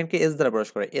 সেকেন্ডকে এস দ্বারা প্রকাশ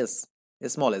করে, এস,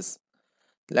 স্মল এস,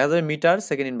 লেখা যাবে metre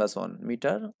second inverse one,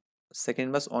 metre second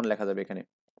inverse one লেখা যাবে এখানে।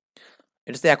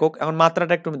 এটা হচ্ছে একক। এখন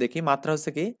মাত্রাটা একটু আমি দেখি, মাত্রা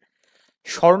হচ্ছে কি,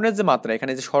 স্মরণের যে মাত্রা,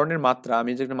 এখানে যে স্মরণের মাত্রা,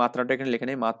 আমি যে মাত্রাটা এখানে লিখে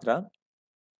নেই, মাত্রা,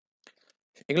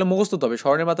 এগুলো মুখস্থ হবে।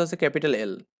 স্মরণের মাত্রা হচ্ছে ক্যাপিটাল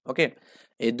এল, ওকে।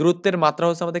 এই দূরত্বের মাত্রা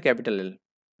হচ্ছে আমাদের ক্যাপিটাল এল,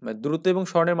 মানে দূরত্ব এবং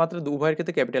স্মরণের মাত্রা উভয়ের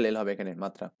ক্ষেত্রে ক্যাপিটাল এল হবে এখানে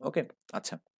মাত্রা, ওকে।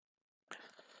 আচ্ছা,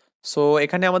 সো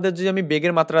এখানে আমাদের যদি আমি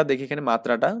বেগের মাত্রা দেখি এখানে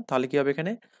মাত্রাটা, তাহলে কি হবে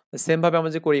এখানে, সেম ভাবে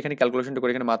আমরা যে করি এখানে ক্যালকুলেশনটা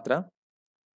করি এখানে মাত্রা,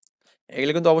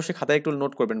 এগুলো কিন্তু অবশ্যই খাতায় একটু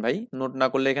নোট করবেন ভাই, নোট না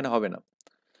করলে এখানে হবে না,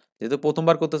 যেহেতু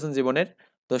প্রথমবার করতেছেন জীবনের।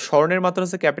 তো স্মরণের মাত্রা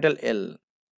হচ্ছে ক্যাপিটাল এল,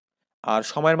 আর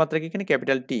সময়ের মাত্রা কি এখানে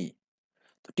ক্যাপিটাল টি।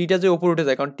 তো টিটা যে উপর উঠে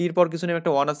যায়, কারণ টির পর কিছু নেই,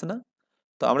 একটা ওয়ান আছে না।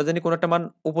 তো আমরা জানি কোনো একটা মান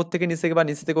উপর থেকে নিচে বা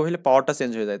নিচে থেকে হলে পাওয়ারটা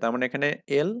চেঞ্জ হয়ে যায়, তার মানে এখানে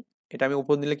এল, এটা আমি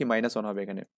উপর নিলে কি মাইনাস ওয়ান হবে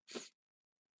এখানে।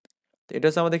 তো এটা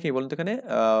হচ্ছে আমাদের কি বলুন তো এখানে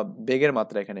বেগের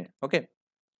মাত্রা এখানে, ওকে।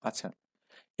 আচ্ছা,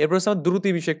 এরপর হচ্ছে আমরা দ্রুতি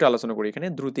বিষয়ে একটু আলোচনা করি এখানে,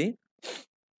 দ্রুতি।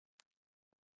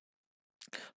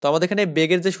 তো আমাদের এখানে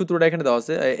বেগের যে সূত্রটা এখানে দেওয়া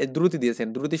আছে, দ্রুতি দিয়েছেন,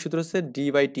 দ্রুতির সূত্র হচ্ছে ডি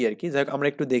বাই টি আর কি। যাই হোক, আমরা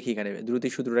একটু দেখি এখানে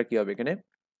দ্রুতির সূত্রটা কি হবে এখানে।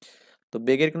 তো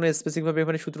বেগের কোনো স্পেসিফিক ভাবে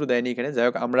এখানে সূত্র দেয়নি এখানে, যাই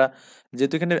হোক আমরা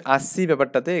যেহেতু এখানে আসছি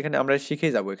ব্যাপারটাতে, এখানে আমরা শিখে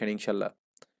যাবো এখানে ইনশাল্লাহ।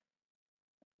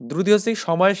 দ্রুতি হচ্ছে কি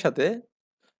সময়ের সাথে,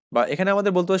 বা এখানে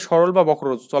আমাদের বলতে হবে সরল বা বক্র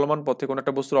চলমান পথে কোনো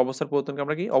একটা বস্তুর অবস্থার পরিবর্তনকে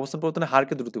আমরা কি, অবস্থান পরিবর্তনের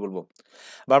হারকে দ্রুতি বলবো।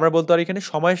 বা আমরা বলতে পারি এখানে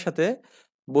সময়ের সাথে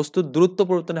বস্তুর দূরত্ব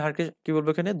পরিবর্তনের হারকে কি বলবো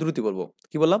এখানে, দ্রুতি বলবো।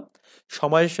 কি বললাম,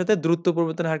 সময়ের সাথে দূরত্ব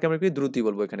পরিবর্তনের হারকে আমরা কি, দ্রুতি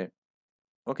বলবো এখানে,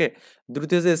 ওকে।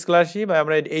 দ্রুতি হচ্ছে স্কেলার রাশি, বা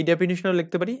আমরা এই ডেফিনিশনও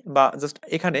লিখতে পারি, বা জাস্ট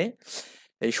এখানে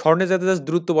এই স্বর্ণের যাতে জাস্ট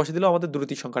দূরত্ব বসে দিলেও আমাদের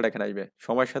দ্রুতির সংখ্যাটা এখানে আসবে,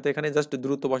 সময়ের সাথে এখানে জাস্ট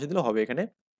দূরত্ব বসে দিলেও হবে এখানে।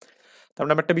 তার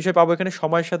মানে আমরা একটা বিষয় পাবো এখানে,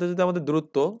 সময়ের সাথে যদি আমাদের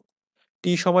দূরত্ব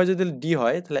টি সময় যদি ডি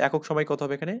হয়, তাহলে একক সময় কত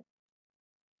হবে এখানে,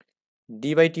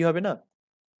 ডি বাই টি হবে না।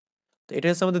 তো এটা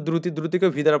হচ্ছে আমাদের দ্রুতি, দ্রুতিকে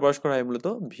ভি দ্বারা প্রকাশ করা হয় মূলত,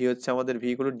 ভি হচ্ছে আমাদের ভি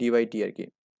গুলো ডি বাই টি আর কি।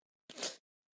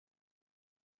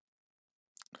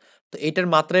 তো এটার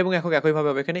মাত্রা এবং একক একই ভাবে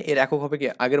হবে এখানে, এর একক হবে কি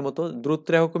আগের মতো,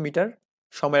 দূরত্বের একক মিটার,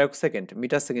 সময় একক সেকেন্ড,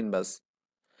 মিটার সেকেন্ড বাস।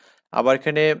 আবার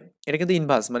এখানে এটা কিন্তু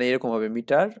ইনভার্স, মানে এরকম হবে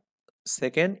মিটার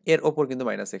সেকেন্ড, এর ওপর কিন্তু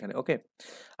মাইনাস এখানে, ওকে।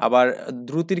 আবার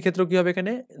দ্রুতির ক্ষেত্রে কি হবে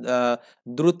এখানে,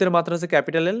 দূরত্বের মাত্রা হচ্ছে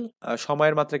ক্যাপিটাল এল,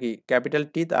 সময়ের মাত্রা কি ক্যাপিটাল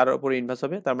টি, তার উপরে ইনভার্স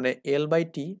হবে, তার মানে এল বাই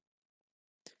টি।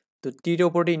 তো টির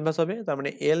উপরে ইনভার্স হবে, তার মানে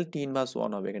এল টি ইনভার্স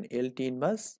ওয়ান হবে এখানে, এল টি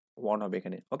ইনভার্স ওয়ান হবে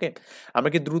এখানে, ওকে। আমরা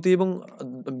কি দ্রুতি এবং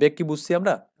বেগ কি বুঝছি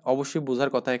আমরা, অবশ্যই বোঝার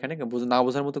কথা এখানে, না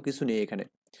বোঝার মতো কিছু নেই এখানে।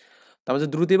 তো আমরা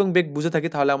যদি দ্রুতি এবং বেগ বুঝে থাকি,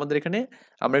 তাহলে আমাদের এখানে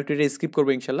আমরা একটু এটা স্কিপ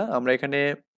করবো ইনশাল্লাহ। আমরা এখানে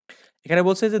এখানে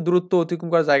বলছে যে দূরত্ব অতিক্রম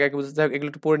করার জায়গাকে বুঝতে, এগুলো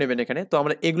একটু পড়ে নেবেন এখানে। তো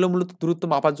আমরা এগুলো মূলত দূরত্ব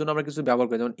মাপার জন্য আমরা কিছু ব্যবহার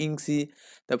করি, যেমন ইঞ্চি,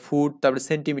 তারপর ফুট, তারপরে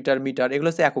সেন্টিমিটার, মিটার, এগুলো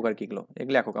হচ্ছে একক আর কি, এগুলো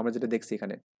এগুলো একক আমরা যেটা দেখছি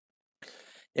এখানে।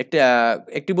 একটি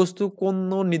একটি বস্তু কোন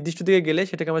নির্দিষ্ট দিকে গেলে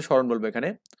সেটাকে আমরা স্মরণ বলবো এখানে।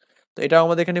 তো এটাও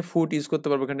আমাদের এখানে ফুট ইউজ করতে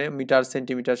পারবো এখানে, মিটার,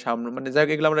 সেন্টিমিটার, সামনে, মানে যাই হোক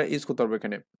এগুলো আমরা ইউজ করতে পারবো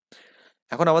এখানে।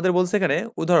 এখন আমাদের বলছে এখানে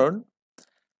উদাহরণ,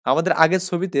 আমাদের আগের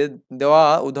ছবিতে দেওয়া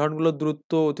উদাহরণগুলো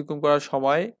দূরত্ব অতিক্রম করার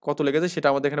সময় কত লেগেছে সেটা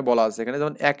আমাদের এখানে বলা আছে এখানে,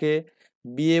 যেমন একে,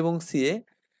 বি এবং সি এ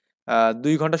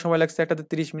 2 ঘন্টা সময় লাগছে, একটাতে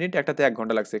 30 মিনিট, একটাতে 1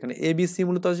 ঘন্টা লাগছে এখানে। এ বি সি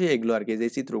মূলত আছে এগুলো আর কি, যে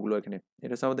চিত্রগুলো এখানে,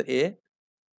 এটা হচ্ছে আমাদের এ,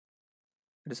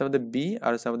 এটা হচ্ছে আমাদের বি,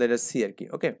 আর হচ্ছে আমাদের এটা সি আর কি,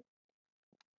 ওকে।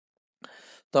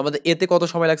 তো আমাদের এতে কত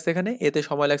সময় লাগছে এখানে, এতে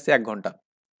সময় লাগছে 1 ঘন্টা,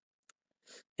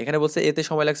 এখানে বলছে এতে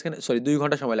সময় লাগছে এখানে, সরি 2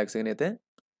 ঘন্টা সময় লাগছে এখানে এতে।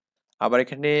 আবার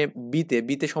এখানে বিতে,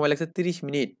 বিতে সময় লাগছে 30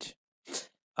 মিনিট,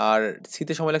 আর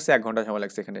সিতে সময় লাগছে 1 ঘন্টা সময়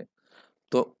লাগছে এখানে।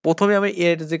 তো প্রথমে আমি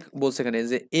এর যে বলছে এখানে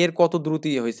যে এর কত দ্রুতি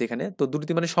হয়েছে এখানে, তো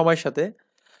দ্রুতি মানে সময়ের সাথে,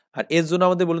 আর এর জন্য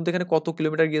আমাদের বলুন তো এখানে কত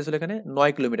কিলোমিটার গিয়েছিল এখানে,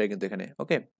 9 কিলোমিটার কিন্তু এখানে,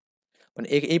 ওকে। মানে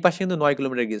এই পাশে কিন্তু 9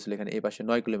 কিলোমিটার গিয়েছিল এখানে, এই পাশে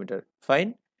 9 কিলোমিটার, ফাইন।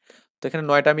 তো এখানে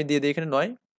 9টা আমি দিয়ে দিই এখানে, 9,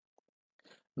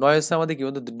 9 হচ্ছে আমাদের কি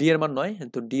বলতো, ডি এর মান 9,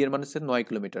 তো ডি এর মান হচ্ছে 9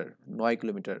 কিলোমিটার, 9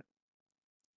 কিলোমিটার।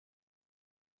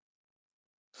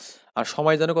 আর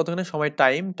সময় জানো কত এখানে, সময়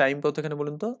টাইম, টাইম কত এখানে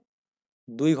বলুন তো,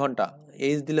 2 ঘন্টা,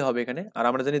 এইচ দিলে হবে এখানে। আর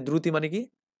আমরা জানি দ্রুতি মানে কি,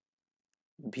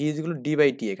 V is equal D by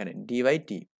T এখানে, ডি বাই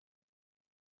টি।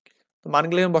 তো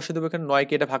মানগুলো এখানে বসিয়ে দেবো এখানে, 9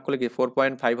 কে এটা ভাগ করলে কি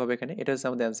 4.5 হবে এখানে, এটা হচ্ছে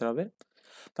আমাদের অ্যান্সার হবে।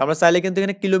 তো আমরা চাইলে কিন্তু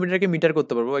এখানে কিলোমিটারকে মিটার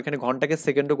করতে পারবো, এখানে ঘন্টাকে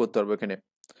সেকেন্ডও করতে পারবো এখানে।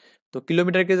 তো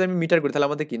কিলোমিটারকে যদি আমি মিটার করি, তাহলে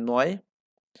আমাদের কি 9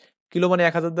 কিলো মানে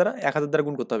 1000 দ্বারা, 1000 দ্বারা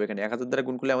গুণ করতে হবে এখানে, 1000 দ্বারা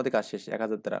গুণ করলে আমাদের কাজ শেষ,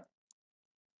 1000 দ্বারা।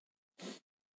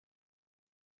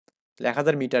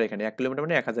 1000 মিটার এখানে, 1 কিলোমিটার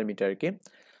মানে 1000 মিটার আর কি।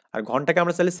 আর ঘন্টাকে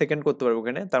আমরা চাইলে সেকেন্ড করতে পারবো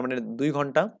এখানে, তার মানে 2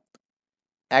 ঘন্টা,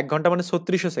 1 ঘন্টা মানে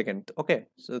 3600 সেকেন্ড, ওকে।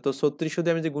 তো 3600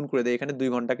 দিয়ে আমি যে গুণ করে দিই এখানে 2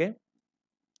 ঘন্টাকে,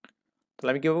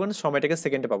 তাহলে আমি কি পাবো, সময়টাকে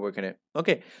সেকেন্ডে পাবো এখানে,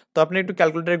 ওকে। তো আপনি একটু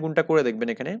ক্যালকুলেটারে গুণটা করে দেখবেন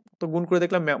এখানে, তো গুণ করে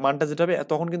দেখলাম মানটা যেটা হবে,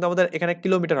 তখন কিন্তু আমাদের এখানে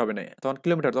কিলোমিটার হবে না, তখন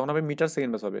কিলোমিটার, তখন হবে মিটার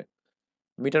সেকেন্ড বাস হবে,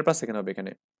 মিটার পার সেকেন্ড হবে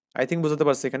এখানে। আই থিঙ্ক বুঝতে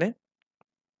পারছি এখানে।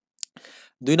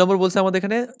 2 নম্বর বলছে আমাদের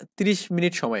এখানে 30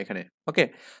 মিনিট সময় এখানে, ওকে।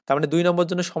 তার মানে 2 নম্বর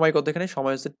জন্য সময় কত এখানে,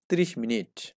 সময় হচ্ছে 30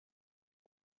 মিনিট।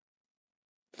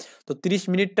 তো 30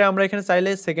 মিনিটটা আমরা এখানে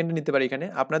চাইলে সেকেন্ডে নিতে পারি এখানে,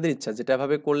 আপনাদের ইচ্ছা, যেটা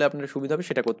ভাবে করলে আপনার সুবিধা হবে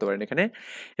সেটা করতে পারেন এখানে।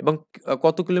 এবং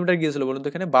কত কিলোমিটার গিয়েছিল বলুন তো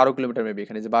এখানে, 12 কিলোমিটার মেবি,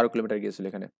 এখানে যে 12 কিলোমিটার গিয়েছিল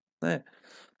এখানে, হ্যাঁ।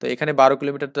 তো এখানে 12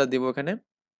 কিলোমিটারটা দিব এখানে।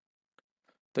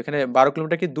 তো এখানে 12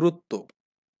 কিলোমিটার কি দূরত্ব,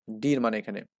 ডির মানে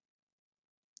এখানে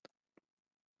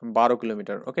 12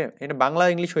 কিলোমিটার, ওকে। এখানে বাংলা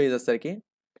ইংলিশ হয়ে যাচ্ছে আর কি,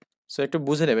 সো একটু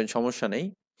বুঝে নেবেন, সমস্যা নেই।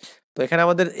 তো এখানে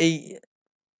আমাদের এই,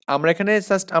 আমরা এখানে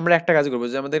জাস্ট আমরা একটা কাজ করবো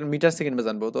যে আমাদের মিটার সেকেন্ডে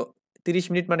জানবো। তো 30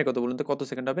 মিনিট মানে কত বলুন তো, কত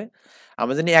সেকেন্ড হবে?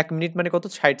 আমরা জানি 1 মিনিট মানে কত,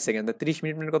 60 সেকেন্ড। 30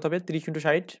 মিনিট মানে কত হবে, 30 ইন্টু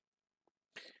 60,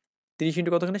 30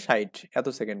 ইন্টু কত এখানে 60, এত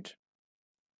সেকেন্ড।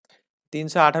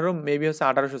 318 মেবি হচ্ছে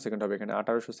 1800 সেকেন্ড হবে এখানে,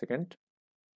 1800 সেকেন্ড।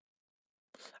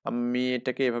 আমি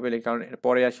এটাকে এভাবে লিখি, কারণ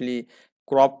পরে আসলে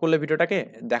ক্রপ করলে ভিডিওটাকে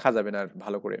দেখা যাবে না আর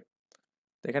ভালো করে।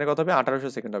 তো এখানে কত হবে, 1800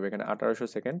 সেকেন্ড হবে এখানে, 1800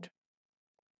 সেকেন্ড।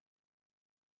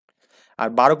 আর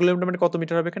 12 কিলোমিটার মানে কত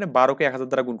মিটার হবে এখানে, 12 কে 1000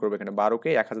 দ্বারা গুণ করবে এখানে, 12 কে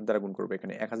 1000 দ্বারা গুণ করবে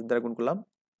এখানে, 1000 দ্বারা গুণ করলাম,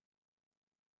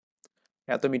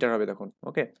 এত মিটার হবে তখন,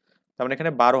 ওকে। তার মানে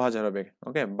এখানে 12,000 হবে,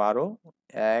 ওকে। 12,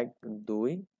 1,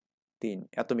 2, 3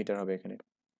 এত মিটার হবে এখানে।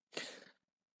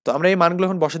 তো আমরা এই মানগুলো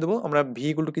এখন বসে দেবো। আমরা ভি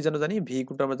ইকুয়াল টু কি যেন জানি, ভি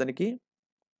ইকুয়াল টু আমরা জানি কি,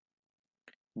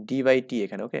 ডি বাই টি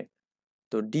এখানে, ওকে।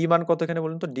 তো ডি মান কত এখানে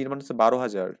বলুন তো, ডির মান হচ্ছে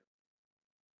 12,000,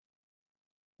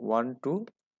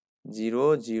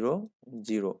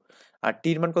 12,000। আর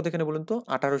টির মান কত এখানে বলুন তো,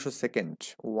 1800 সেকেন্ড,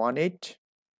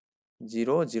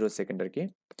 1800 সেকেন্ড আর কি।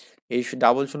 এই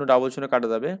ডাবল শূন্য ডাবল শূন্য কাটা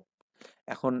যাবে।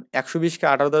 এখন 120কে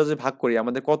 18 দ্বারা যদি ভাগ করি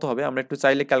আমাদের কত হবে, আমরা একটু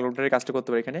চাইলে ক্যালকুলেটরের কাজটা করতে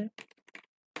পারি এখানে।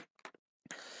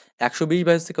 120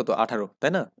 বাই হচ্ছে কত, 18,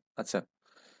 তাই না? আচ্ছা,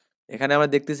 এখানে আমরা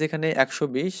দেখতেছি এখানে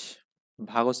 120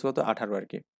 ভাগ হচ্ছে কত, 18 আর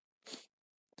কি।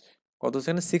 কত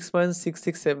সেখানে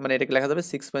 6.667, মানে এটাকে লেখা যাবে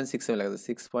 6.67 লেখা যাবে,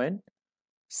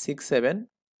 6.67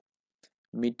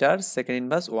 মিটার সেকেন্ড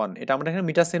ইনভার্স 1। এটা আমরা এখানে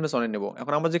মিটার সেকেন্ড ইনভার্স 1 নেব।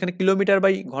 এখন আমরা যেখানে কিলোমিটার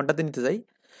বাই ঘন্টাতে নিতে যাই,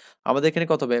 আমাদের এখানে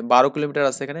কত হবে, 12 কিলোমিটার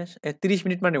আছে এখানে, 30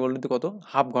 মিনিট মানে বলুন তো কত,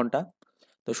 হাফ ঘন্টা।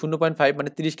 তো 0.5 মানে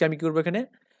 30কে আমি কি করবো এখানে,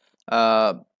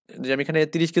 আহ, যে আমি এখানে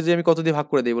 30কে যদি আমি কত দিয়ে ভাগ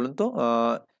করে দিই বলুন তো,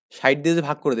 60 দিয়ে যদি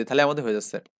ভাগ করে দিই তাহলে আমাদের হয়ে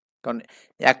যাচ্ছে। কারণ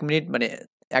 1 মিনিট মানে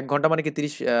 1 ঘন্টা মানে কি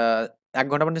 30, 1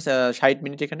 ঘন্টা মানে 60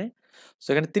 মিনিট এখানে। তো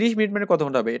এখানে 30 মিনিট মানে কত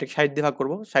ঘন্টা হবে, এটা 60 দিয়ে ভাগ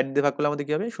করবো, 60 দিয়ে ভাগ করলে আমাদের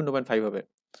কি হবে, 0.5 হবে।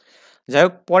 যাই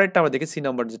হোক, পরেরটা আমরা দেখি, সি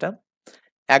নম্বর যেটা,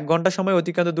 1 ঘন্টা সময়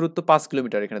অতিক্রান্ত দূরত্ব 5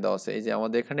 কিলোমিটার এখানে দেওয়া আছে। এই যে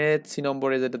আমাদের এখানে সি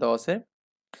নম্বরে যেটা দেওয়া আছে,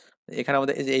 এখানে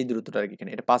আমাদের এই যে এই দূরত্বটা আর কি,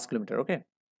 এখানে এটা 5 কিলোমিটার, ওকে।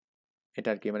 এটা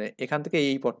আর কি মানে এখান থেকে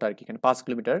এই পথটা আর কি, এখানে 5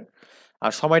 কিলোমিটার।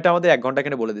 আর সময়টা আমাদের 1 ঘন্টা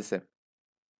এখানে বলে দিছে,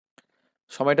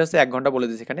 সময়টা হচ্ছে 1 ঘন্টা বলে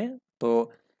দিছে এখানে। তো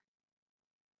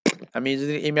আমি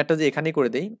যদি এই ম্যাথটা যে এখানেই করে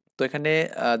দেই, তো এখানে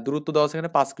দূরত্ব দেওয়া আছে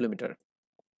এখানে 5 কিলোমিটার।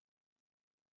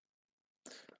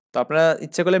 তো আপনারা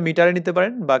ইচ্ছা করলে মিটারে নিতে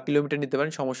পারেন বা কিলোমিটার নিতে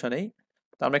পারেন, সমস্যা নেই।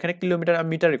 তো আমরা এখানে কিলোমিটার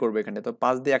মিটারে করবো এখানে, তো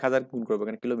 5 দিয়ে 1000 গুণ করবো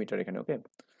এখানে কিলোমিটার এখানে, ওকে।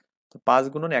 তো 5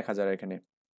 গুণন 1000 এখানে,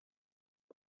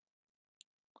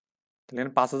 তাহলে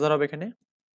এখানে 5000 হবে এখানে।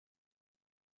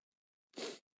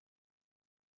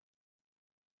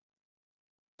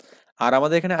 আর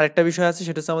আমাদের এখানে আরেকটা বিষয় আছে,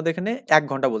 সেটা হচ্ছে আমাদের এখানে 1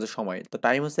 ঘন্টা বলছে সময়, তো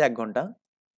টাইম হচ্ছে 1 ঘন্টা,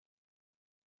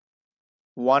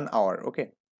 1 আওয়ার, ওকে।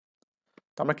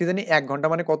 তো আমরা কি জানি 1 ঘন্টা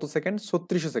মানে কত সেকেন্ড,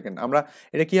 3600 সেকেন্ড। আমরা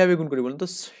এটা কিভাবে গুণ করি বলুন তো,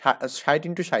 60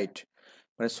 ইন্টু 60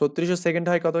 মানে 3600 সেকেন্ড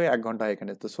হয় কত, 1 ঘন্টা হয়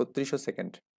এখানে, তো 3600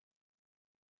 সেকেন্ড।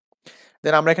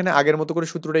 দেন আমরা এখানে আগের মতো করে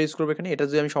সূত্রটা ইউজ করবো এখানে, এটা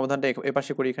যদি আমি সমাধানটা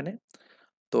এপাশে করি এখানে,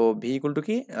 তো ভি ইকুয়াল টু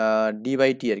কি, ডি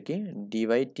বাই টি আর কি, ডি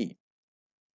বাই টি।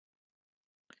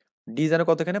 ডি জানো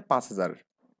কত এখানে, 5000।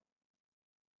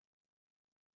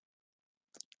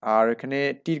 আর এখানে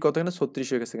টির কত এখানে,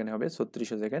 3600 সেকেন্ড হবে,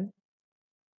 3600 সেকেন্ড।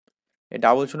 এই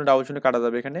ডাবল শূন্য কাটা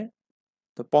যাবে এখানে।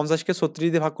 তো 50কে 36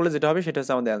 দিয়ে ভাগ করলে যেটা হবে সেটা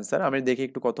হচ্ছে আমাদের অ্যান্সার। আমি দেখি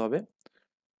একটু কত হবে।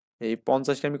 এই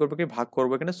 50কে আমি করবো কি, ভাগ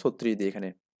করবো এখানে 36 দিয়ে এখানে।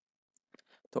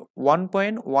 তো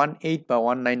 1.18 বা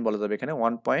 19 বলা যাবে এখানে,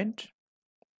 1 পয়েন্ট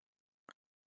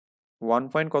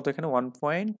কত এখানে,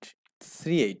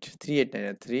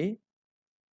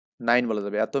 1.38 বলা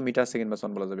যাবে, এত মিটার সেকেন্ড বা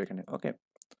সন বলা যাবে এখানে, ওকে।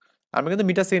 আমি কিন্তু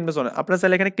মিটার সেকেন্ড বা সন, আপনারা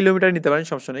চাইলে এখানে কিলোমিটার নিতে পারেন,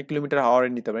 সমস্যা নেই, কিলোমিটার আওয়ারে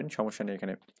নিতে পারেন, সমস্যা নেই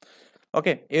এখানে,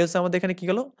 ওকে। এই হচ্ছে আমাদের এখানে কি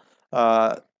গেল,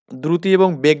 আহ, দ্রুতি এবং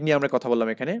বেগ নিয়ে আমরা কথা বললাম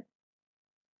এখানে।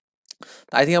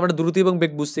 আই থিঙ্ক আমরা দ্রুতি এবং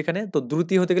বেগ বুঝছি এখানে। তো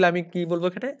দ্রুতি হতে গেলে আমি কি বলবো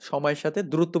এখানে, সময়ের সাথে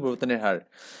দূরত্ব পরিবর্তনের হার।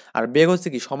 আর বেগ হচ্ছে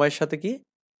কি সময়ের সাথে কি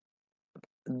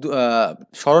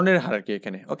স্মরণের হার আর কি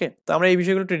এখানে। ওকে, তো আমরা এই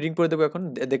বিষয়গুলো একটু রিডিং করে দেবো এখন,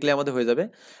 দেখলে আমাদের হয়ে যাবে।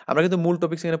 আমরা কিন্তু মূল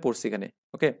টপিক এখানে পড়ছি এখানে।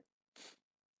 ওকে,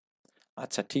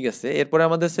 আচ্ছা ঠিক আছে। এরপরে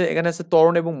আমাদের এখানে আছে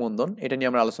ত্বরণ এবং মন্দন, এটা নিয়ে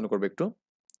আমরা আলোচনা করবো একটু।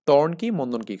 ত্বরণ কি,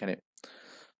 মন্দন কি এখানে।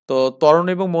 তো ত্বরণ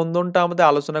এবং মন্দনটা আমাদের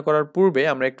আলোচনা করার পূর্বে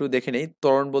আমরা একটু দেখে নেই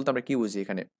ত্বরণ বলতে আমরা কি বুঝি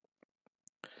এখানে।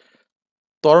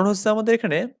 ত্বরণ হচ্ছে আমাদের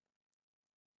এখানে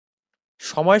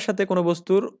সময়ের সাথে কোনো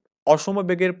বস্তুর অসম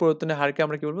বেগের পরিবর্তনের হারকে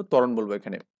আমরা কি বলবো, ত্বরণ বলবো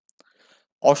এখানে।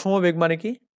 অসম বেগ মানে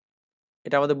কি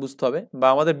এটা আমাদের বুঝতে হবে, বা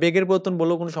আমাদের বেগের পরিবর্তন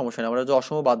বললেও কোনো সমস্যা নেই, আমরা যদি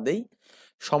অসম বাদ দেই,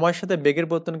 সময়ের সাথে বেগের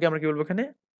পরিবর্তনকে আমরা কি বলবো এখানে,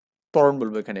 ত্বরণ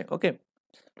বলবো এখানে। ওকে,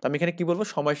 তো আমি এখানে কি বলবো,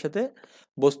 সময়ের সাথে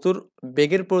বস্তুর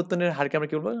বেগের পরিবর্তনের হারকে আমরা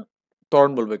কি বলবো,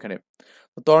 ত্বরণ বলবো এখানে।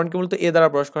 তো ত্বরণকে মূলত এ দ্বারা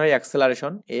প্রকাশ করা হয়,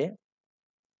 অ্যাক্সেলারেশন এ।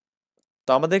 তো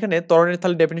আমাদের এখানে ত্বরণের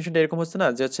তাহলে ডেফিনিশনটা এরকম হচ্ছে না,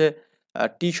 যে হচ্ছে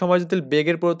টি সময় যদি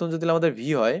বেগের পরিবর্তন যদি আমাদের ভি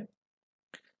হয়,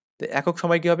 তো একক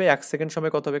সময় কি হবে, 1 সেকেন্ড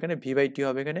সময় কত হবে এখানে, ভি বাই টি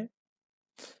হবে এখানে।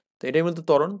 তো এটাই মূলত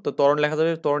ত্বরণ। তো ত্বরণ লেখা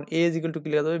যাবে, ত্বরণ এ ইজ ইকুয়াল টু কি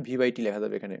লেখা যাবে, ভি বাই টি লেখা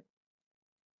যাবে এখানে।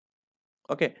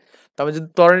 ওকে, তো আমি যদি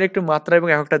ত্বরণের একটু মাত্রা এবং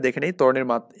এককটা দেখে নেই, ত্বরণের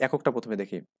এককটা প্রথমে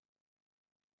দেখি।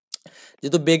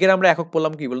 যেহেতু বেগের আমরা একক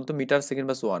বললাম কি বলুন তো, মিটার সেকেন্ড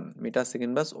বাস ওয়ান, মিটার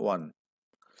সেকেন্ড বাস ওয়ান।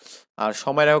 আর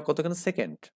সময়ের একক কত এখানে,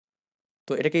 সেকেন্ড।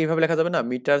 তো এটাকে এইভাবে লেখা যাবে না,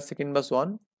 মিটার সেকেন্ড বাস ওয়ান।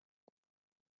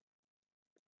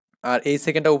 আর এই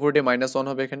সেকেন্ডটা উপরে মাইনাস ওয়ান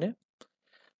হবে এখানে।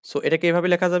 সো এটাকে এইভাবে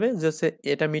লেখা যাবে যে হচ্ছে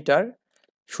এটা মিটার।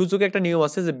 সূচকে একটা নিয়ম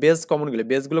আছে যে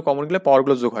বেসগুলো কমন গেলে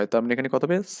পাওয়ারগুলো যোগ হয়। তো আপনি এখানে কত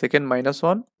হবে, second minus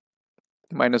one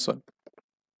minus one.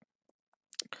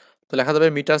 তো লেখা যাবে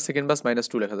মিটার সেকেন্ড বাস মাইনাস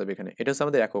টু লেখা যাবে এখানে। এটা হচ্ছে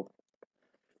আমাদের একক।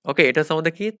 ওকে, এটা হচ্ছে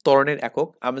আমাদের কি ত্বরণের একক।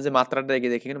 আমি যে মাত্রাটা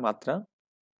এগিয়ে দেখি এখানে, মাত্রা।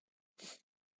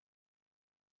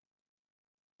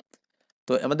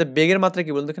 তো আমাদের বেগের মাত্রা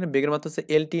কি বলতো এখানে, বেগের মাত্রা হচ্ছে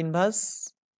এল টি ইনভার্স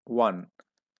ওয়ান।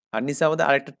 আর নিচে আমাদের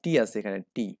আরেকটা টি আছে এখানে,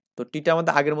 টি। তো টিটা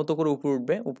আমাদের আগের মতো করে উপরে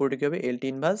উঠবে, উপরে কি হবে, এল টি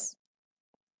ইনভার্স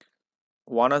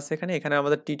ওয়ান আছে এখানে, এখানে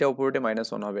আমাদের টিটা উপরে উঠে মাইনাস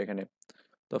ওয়ান হবে এখানে।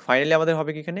 তো ফাইনালি আমাদের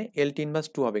হবে কি এখানে, এল টি ইনভার্স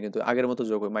টু হবে, কিন্তু আগের মতো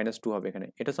যোগ হবে, মাইনাস টু হবে এখানে।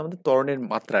 এটা হচ্ছে আমাদের ত্বরণের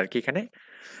মাত্রা আর কি এখানে।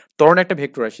 ত্বরণ একটা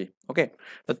ভেক্টর রাশি। ওকে,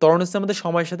 তো ত্বরণ হচ্ছে আমাদের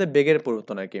সময়ের সাথে বেগের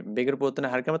পরিবর্তন আর কি, বেগের পরিবর্তনের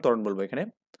হারকে আমরা ত্বরণ বলবো এখানে।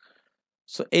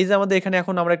 সো এই যে আমাদের এখানে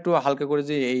এখন আমরা একটু হালকা করে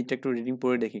যে এইটা একটু রিডিং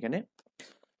পড়ে দেখি এখানে।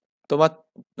 তোমার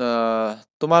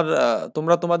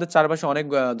তোমরা তোমাদের চারপাশে অনেক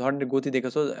ধরনের গতি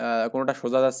দেখেছো। কোনোটা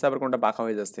সোজা যাচ্ছে, আবার কোনোটা বাঁকা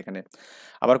হয়ে যাচ্ছে এখানে,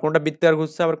 আবার কোনটা বৃত্তাকার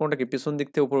ঘুরছে, আবার কোনটা কি পিছন দিক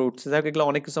থেকে উপরে উঠছে। যাই হোক, এগুলো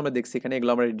অনেক কিছু আমরা দেখছি এখানে,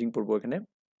 এগুলো আমরা রিডিং পড়বো এখানে।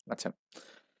 আচ্ছা,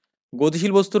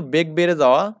 গতিশীল বস্তুর বেগ বেড়ে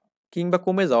যাওয়া কিংবা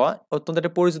কমে যাওয়া অত্যন্ত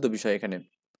একটা পরিচিত বিষয় এখানে।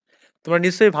 তোমরা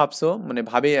নিশ্চয়ই ভাবছো, মানে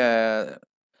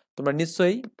তোমরা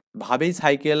নিশ্চয়ই ভাবেই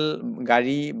সাইকেল,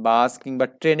 গাড়ি, বাস কিংবা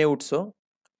ট্রেনে উঠছো,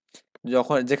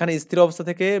 যখন যেখানে স্থির অবস্থা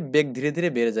থেকে বেগ ধীরে ধীরে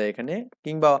বেড়ে যায় এখানে,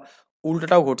 কিংবা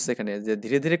উল্টোটাও ঘটছে এখানে, যে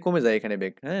ধীরে ধীরে কমে যায় এখানে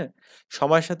বেগ। হ্যাঁ,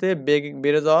 সময়ের সাথে বেগ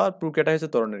বেড়ে যাওয়ার প্রক্রিয়াটা হচ্ছে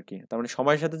ত্বরণ আর কি। তার মানে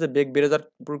সময়ের সাথে যে বেগ বেড়ে যাওয়ার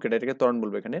প্রক্রিয়াটা, এটাকে ত্বরণ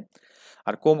বলবো এখানে।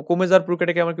 আর কমে যাওয়ার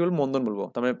প্রক্রিয়াটাকে আমরা কি বলবো, মন্দন বলবো।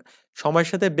 তার মানে সময়ের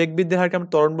সাথে বেগ বৃদ্ধির হারকে আমরা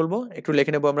ত্বরণ বলবো। একটু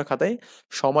লিখে নেবো আমরা খাতায়,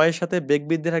 সময়ের সাথে বেগ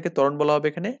বৃদ্ধির হারকে ত্বরণ বলা হবে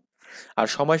এখানে। আর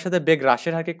সময়ের সাথে বেগ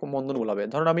হ্রাসের হারকে মন্দন বলা হবে।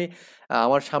 ধরুন আমি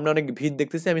আমার সামনে অনেক ভিড়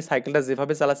দেখতেছি, আমি সাইকেলটা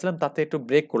যেভাবে চালাচ্ছিলাম তাতে একটু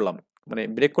ব্রেক করলাম, মানে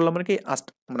ব্রেক করলাম মানে কি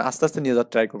মানে আস্তে আস্তে নিয়ে যাওয়ার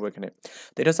ট্রাই করবো এখানে।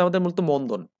 তো এটা হচ্ছে আমাদের মূলত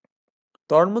মন্দন।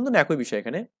 ত্বরণ মন্দন একই বিষয়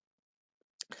এখানে।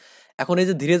 এখন এই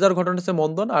যে ধীরে যাওয়ার ঘটনা হচ্ছে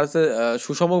মন্দন, আর হচ্ছে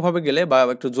সুষমভাবে গেলে বা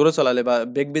একটু জোরে চালালে বা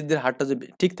বেগ বৃদ্ধির হারটা যদি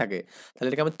ঠিক থাকে, তাহলে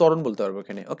এটাকে আমি ত্বরণ বলতে পারবো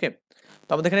এখানে। ওকে, তো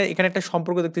আমাদের এখানে এখানে একটা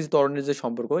সম্পর্ক দেখতেছি, ত্বরণের যে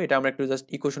সম্পর্ক, এটা আমরা একটু জাস্ট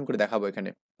ইকুয়েশন করে দেখাবো এখানে।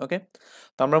 ওকে,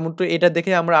 তো আমরা মোটামুটি এটা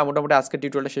দেখে আমরা মোটামুটি আজকের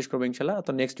টিউটোরিয়ালটা শেষ করবো ইনশাল্লাহ।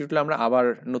 তো নেক্সট টিউটোরিয়াল আমরা আবার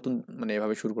নতুন মানে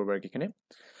এভাবে শুরু করবো আর কি এখানে।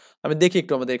 আমি দেখি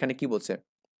একটু আমাদের এখানে কি বলছে।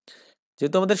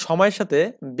 যেহেতু আমাদের সময়ের সাথে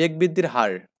বেগ বৃদ্ধির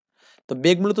হার, তো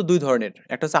বেগ মূলত দুই ধরনের,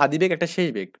 একটা হচ্ছে আদিবেগ, একটা শেষ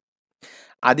বেগ।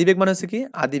 আদিবেগ মানে হচ্ছে কি,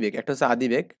 আদিবেগ একটা হচ্ছে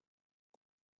আদিবেগ,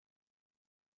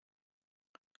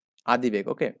 আদিবেগ।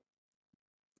 ওকে,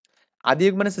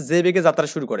 আদিবেগ মানে হচ্ছে যে বেগে যাত্রা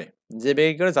শুরু করে, যে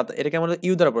বেগে করে যাত্রা, এটাকে আমাদের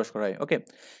ইউ দ্বারা প্রকাশ করা হয়। ওকে,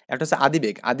 একটা হচ্ছে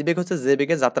আদিবেগ, আদিবেগ হচ্ছে যে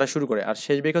বেগে যাত্রা শুরু করে। আর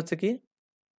শেষ বেগ হচ্ছে কি,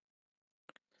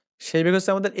 শেষ বেগ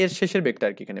হচ্ছে আমাদের এর শেষের বেগটা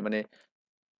আর কি এখানে, মানে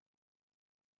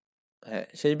হ্যাঁ,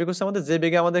 শেষ বেগ হচ্ছে আমাদের যে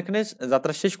বেগে আমাদের এখানে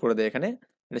যাত্রা শেষ করে দেয় এখানে,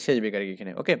 এটা শেষ বেগ আর কি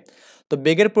এখানে। ওকে, তো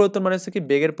বেগের পরিবর্তন মানে হচ্ছে কি,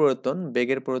 বেগের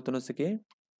পরিবর্তন হচ্ছে কি,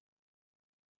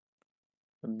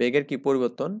 বেগের কি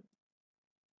পরিবর্তন,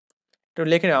 একটু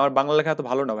লেখে না, আমার বাংলা লেখা এত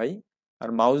ভালো না ভাই, আর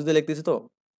মাউস দিয়ে লিখতেছি তো।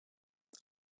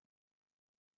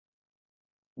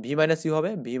 ভি মাইনাস ইউ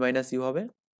হবে, ভি মাইনাস ইউ হবে।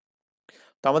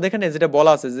 তো আমাদের এখানে যেটা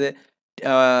বলা আছে যে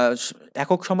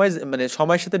একক সময় মানে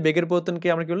সময়ের সাথে বেগের পরিবর্তনকে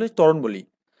আমরা কি বলি, ত্বরণ বলি।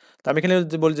 তো আমি এখানে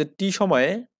যে বলি যে টি সময়ে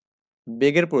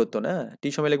বেগের পরিবর্তন, হ্যাঁ, টি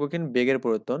সময় লিখবো কিন্তু বেগের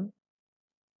পরিবর্তন,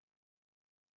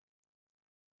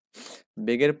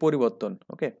 বেগের পরিবর্তন,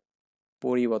 ওকে,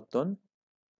 পরিবর্তন,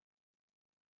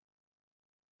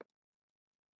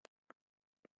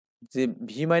 যে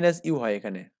ভি মাইনাস ইউ হয়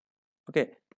এখানে, ওকে,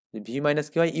 ভি মাইনাস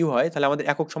কি হয়, ইউ হয়, তাহলে আমাদের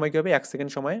একক সময় কি হবে, 1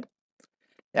 সেকেন্ড সময়ে,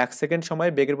 1 সেকেন্ড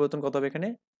সময়ে বেগের পরিবর্তন কত হবে এখানে,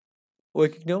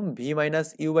 ঐকিক নিয়ম V minus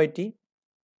you by T,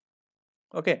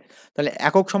 ওকে। তাহলে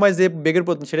একক সময় যে বেগের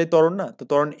পরিবর্তন সেটাই ত্বরণ না, তো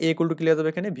ত্বরণ এ ইকুয়াল টু কি লেখা যাবে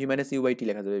এখানে, V minus you by T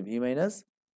লেখা যাবে, V minus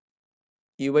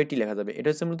you by T লেখা যাবে, এটা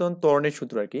হচ্ছে মূলত ত্বরণের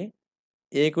সূত্র আর কি,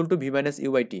 এ equal to V minus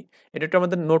you by T. এটা একটু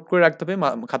আমাদের নোট করে রাখতে হবে,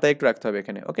 খাতায় একটু রাখতে হবে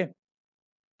এখানে, ওকে।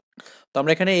 তো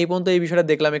আমরা এখানে এই পর্যন্ত এই বিষয়টা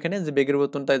দেখলাম এখানে, যে বেগের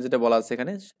পরিবর্তনটা যেটা বলা আছে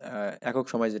এখানে, একক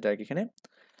সময় যেটা আর কি এখানে।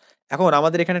 এখন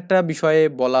আমাদের এখানে একটা বিষয়ে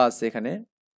বলা আছে এখানে,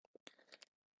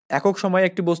 একক সময়ে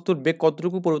একটি বস্তুর বেগ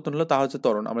কতটুকু পরিবর্তন হলো তা হচ্ছে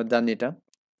ত্বরণ, আমরা জানি এটা,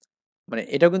 মানে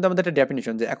এটাও কিন্তু আমাদের একটা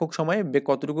ডেফিনিশন, যে একক সময়ে বেগ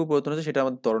কতটুকু পরিবর্তন হচ্ছে সেটা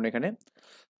আমাদের ত্বরণ এখানে।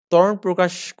 ত্বরণ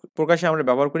প্রকাশে আমরা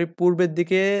ব্যবহার করি পূর্বের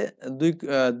দিকে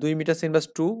 2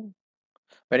 মিটার/2,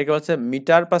 এটাকে হচ্ছে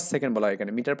মিটার পার সেকেন্ড বলা হয়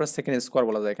এখানে, মিটার পার সেকেন্ড স্কোয়ার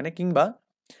বলা যায় এখানে, কিংবা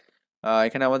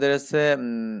এখানে আমাদের আছে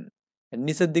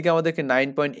নিচের দিকে আমাদেরকে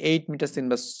 9.8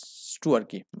 মিটার/2 আর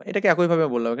কি, এটাকে একইভাবে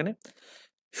বললাম এখানে।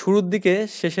 শুরুর দিকে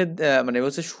শেষের মানে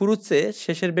হচ্ছে শুরুর চেয়ে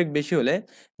শেষের বেগ বেশি হলে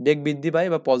বেগ বৃদ্ধি পায়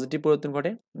বা পজিটিভ পরিবর্তন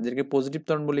ঘটে, যেটাকে পজিটিভ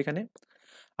ত্বরণ বলি এখানে।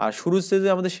 আর শুরুর চেয়ে যে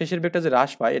আমাদের শেষের বেগটা যে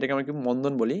হ্রাস পায় এটাকে আমরা কি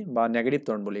মন্দন বলি বা নেগেটিভ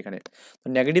ত্বরণ বলি এখানে। তো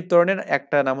নেগেটিভ ত্বরণের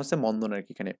একটা নাম হচ্ছে মন্দন আর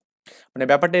কি এখানে। মানে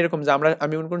ব্যাপারটা এরকম যে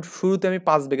আমি মনে করুন শুরুতে আমি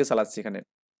 5 বেগে চালাচ্ছি এখানে,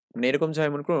 মানে এরকম যে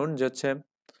হয় মনে করুন যে হচ্ছে,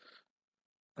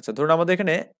 আচ্ছা ধরুন আমাদের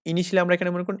এখানে ইনিশিয়ালি আমরা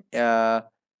এখানে মনে করুন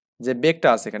যে বেগটা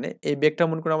আছে এখানে, এই বেগটা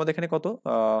মনে করুন আমাদের এখানে কত,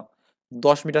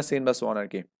 10 মিটার/সেকেন্ড আর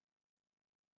কি।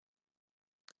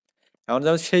 এখন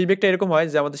যেমন শেষ বেগটা এরকম হয়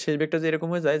যে আমাদের শেষ বেগটা যে এরকম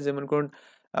হয়ে যায়, যে মনে করুন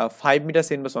 5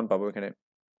 মিটার/সেকেন্ড পাবো এখানে।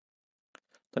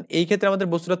 তো এই ক্ষেত্রে আমাদের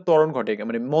বস্তুটা ত্বরণ ঘটে,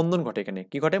 মানে মন্দন ঘটে এখানে,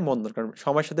 কি ঘটে, মন্দন, কারণ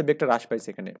সময়ের সাথে বেগটা হ্রাস পাইছে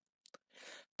এখানে।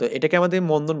 তো এটাকে আমাদের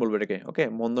মন্দন বলবো, এটাকে ওকে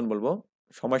মন্দন বলবো।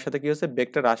 সময়ের সাথে কি হচ্ছে,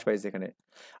 বেগটা হ্রাস পাইছে এখানে।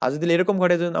 আর যদি এরকম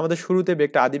ঘটে যে আমাদের শুরুতে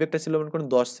বেগটা, আদি বেগটা ছিল মনে করুন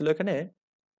 10 ছিল এখানে,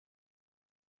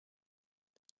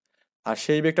 আর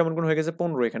সেই বেগটা মনে করুন হয়ে গেছে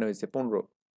 15, এখানে হয়েছে 15।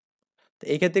 তো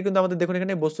এই ক্ষেত্রে কিন্তু আমাদের দেখুন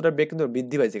এখানে বস্তুটার বেগ কিন্তু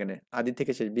বৃদ্ধি পাইছে এখানে, আদি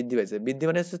থেকে শেষ বৃদ্ধি পাইছে, বৃদ্ধি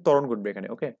মানে হচ্ছে ত্বরণ ঘটবে এখানে,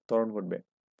 ওকে ত্বরণ ঘটবে।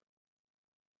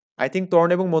 আই থিঙ্ক ত্বরণ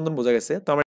এবং মন্দন বোঝা গেছে। তো আমরা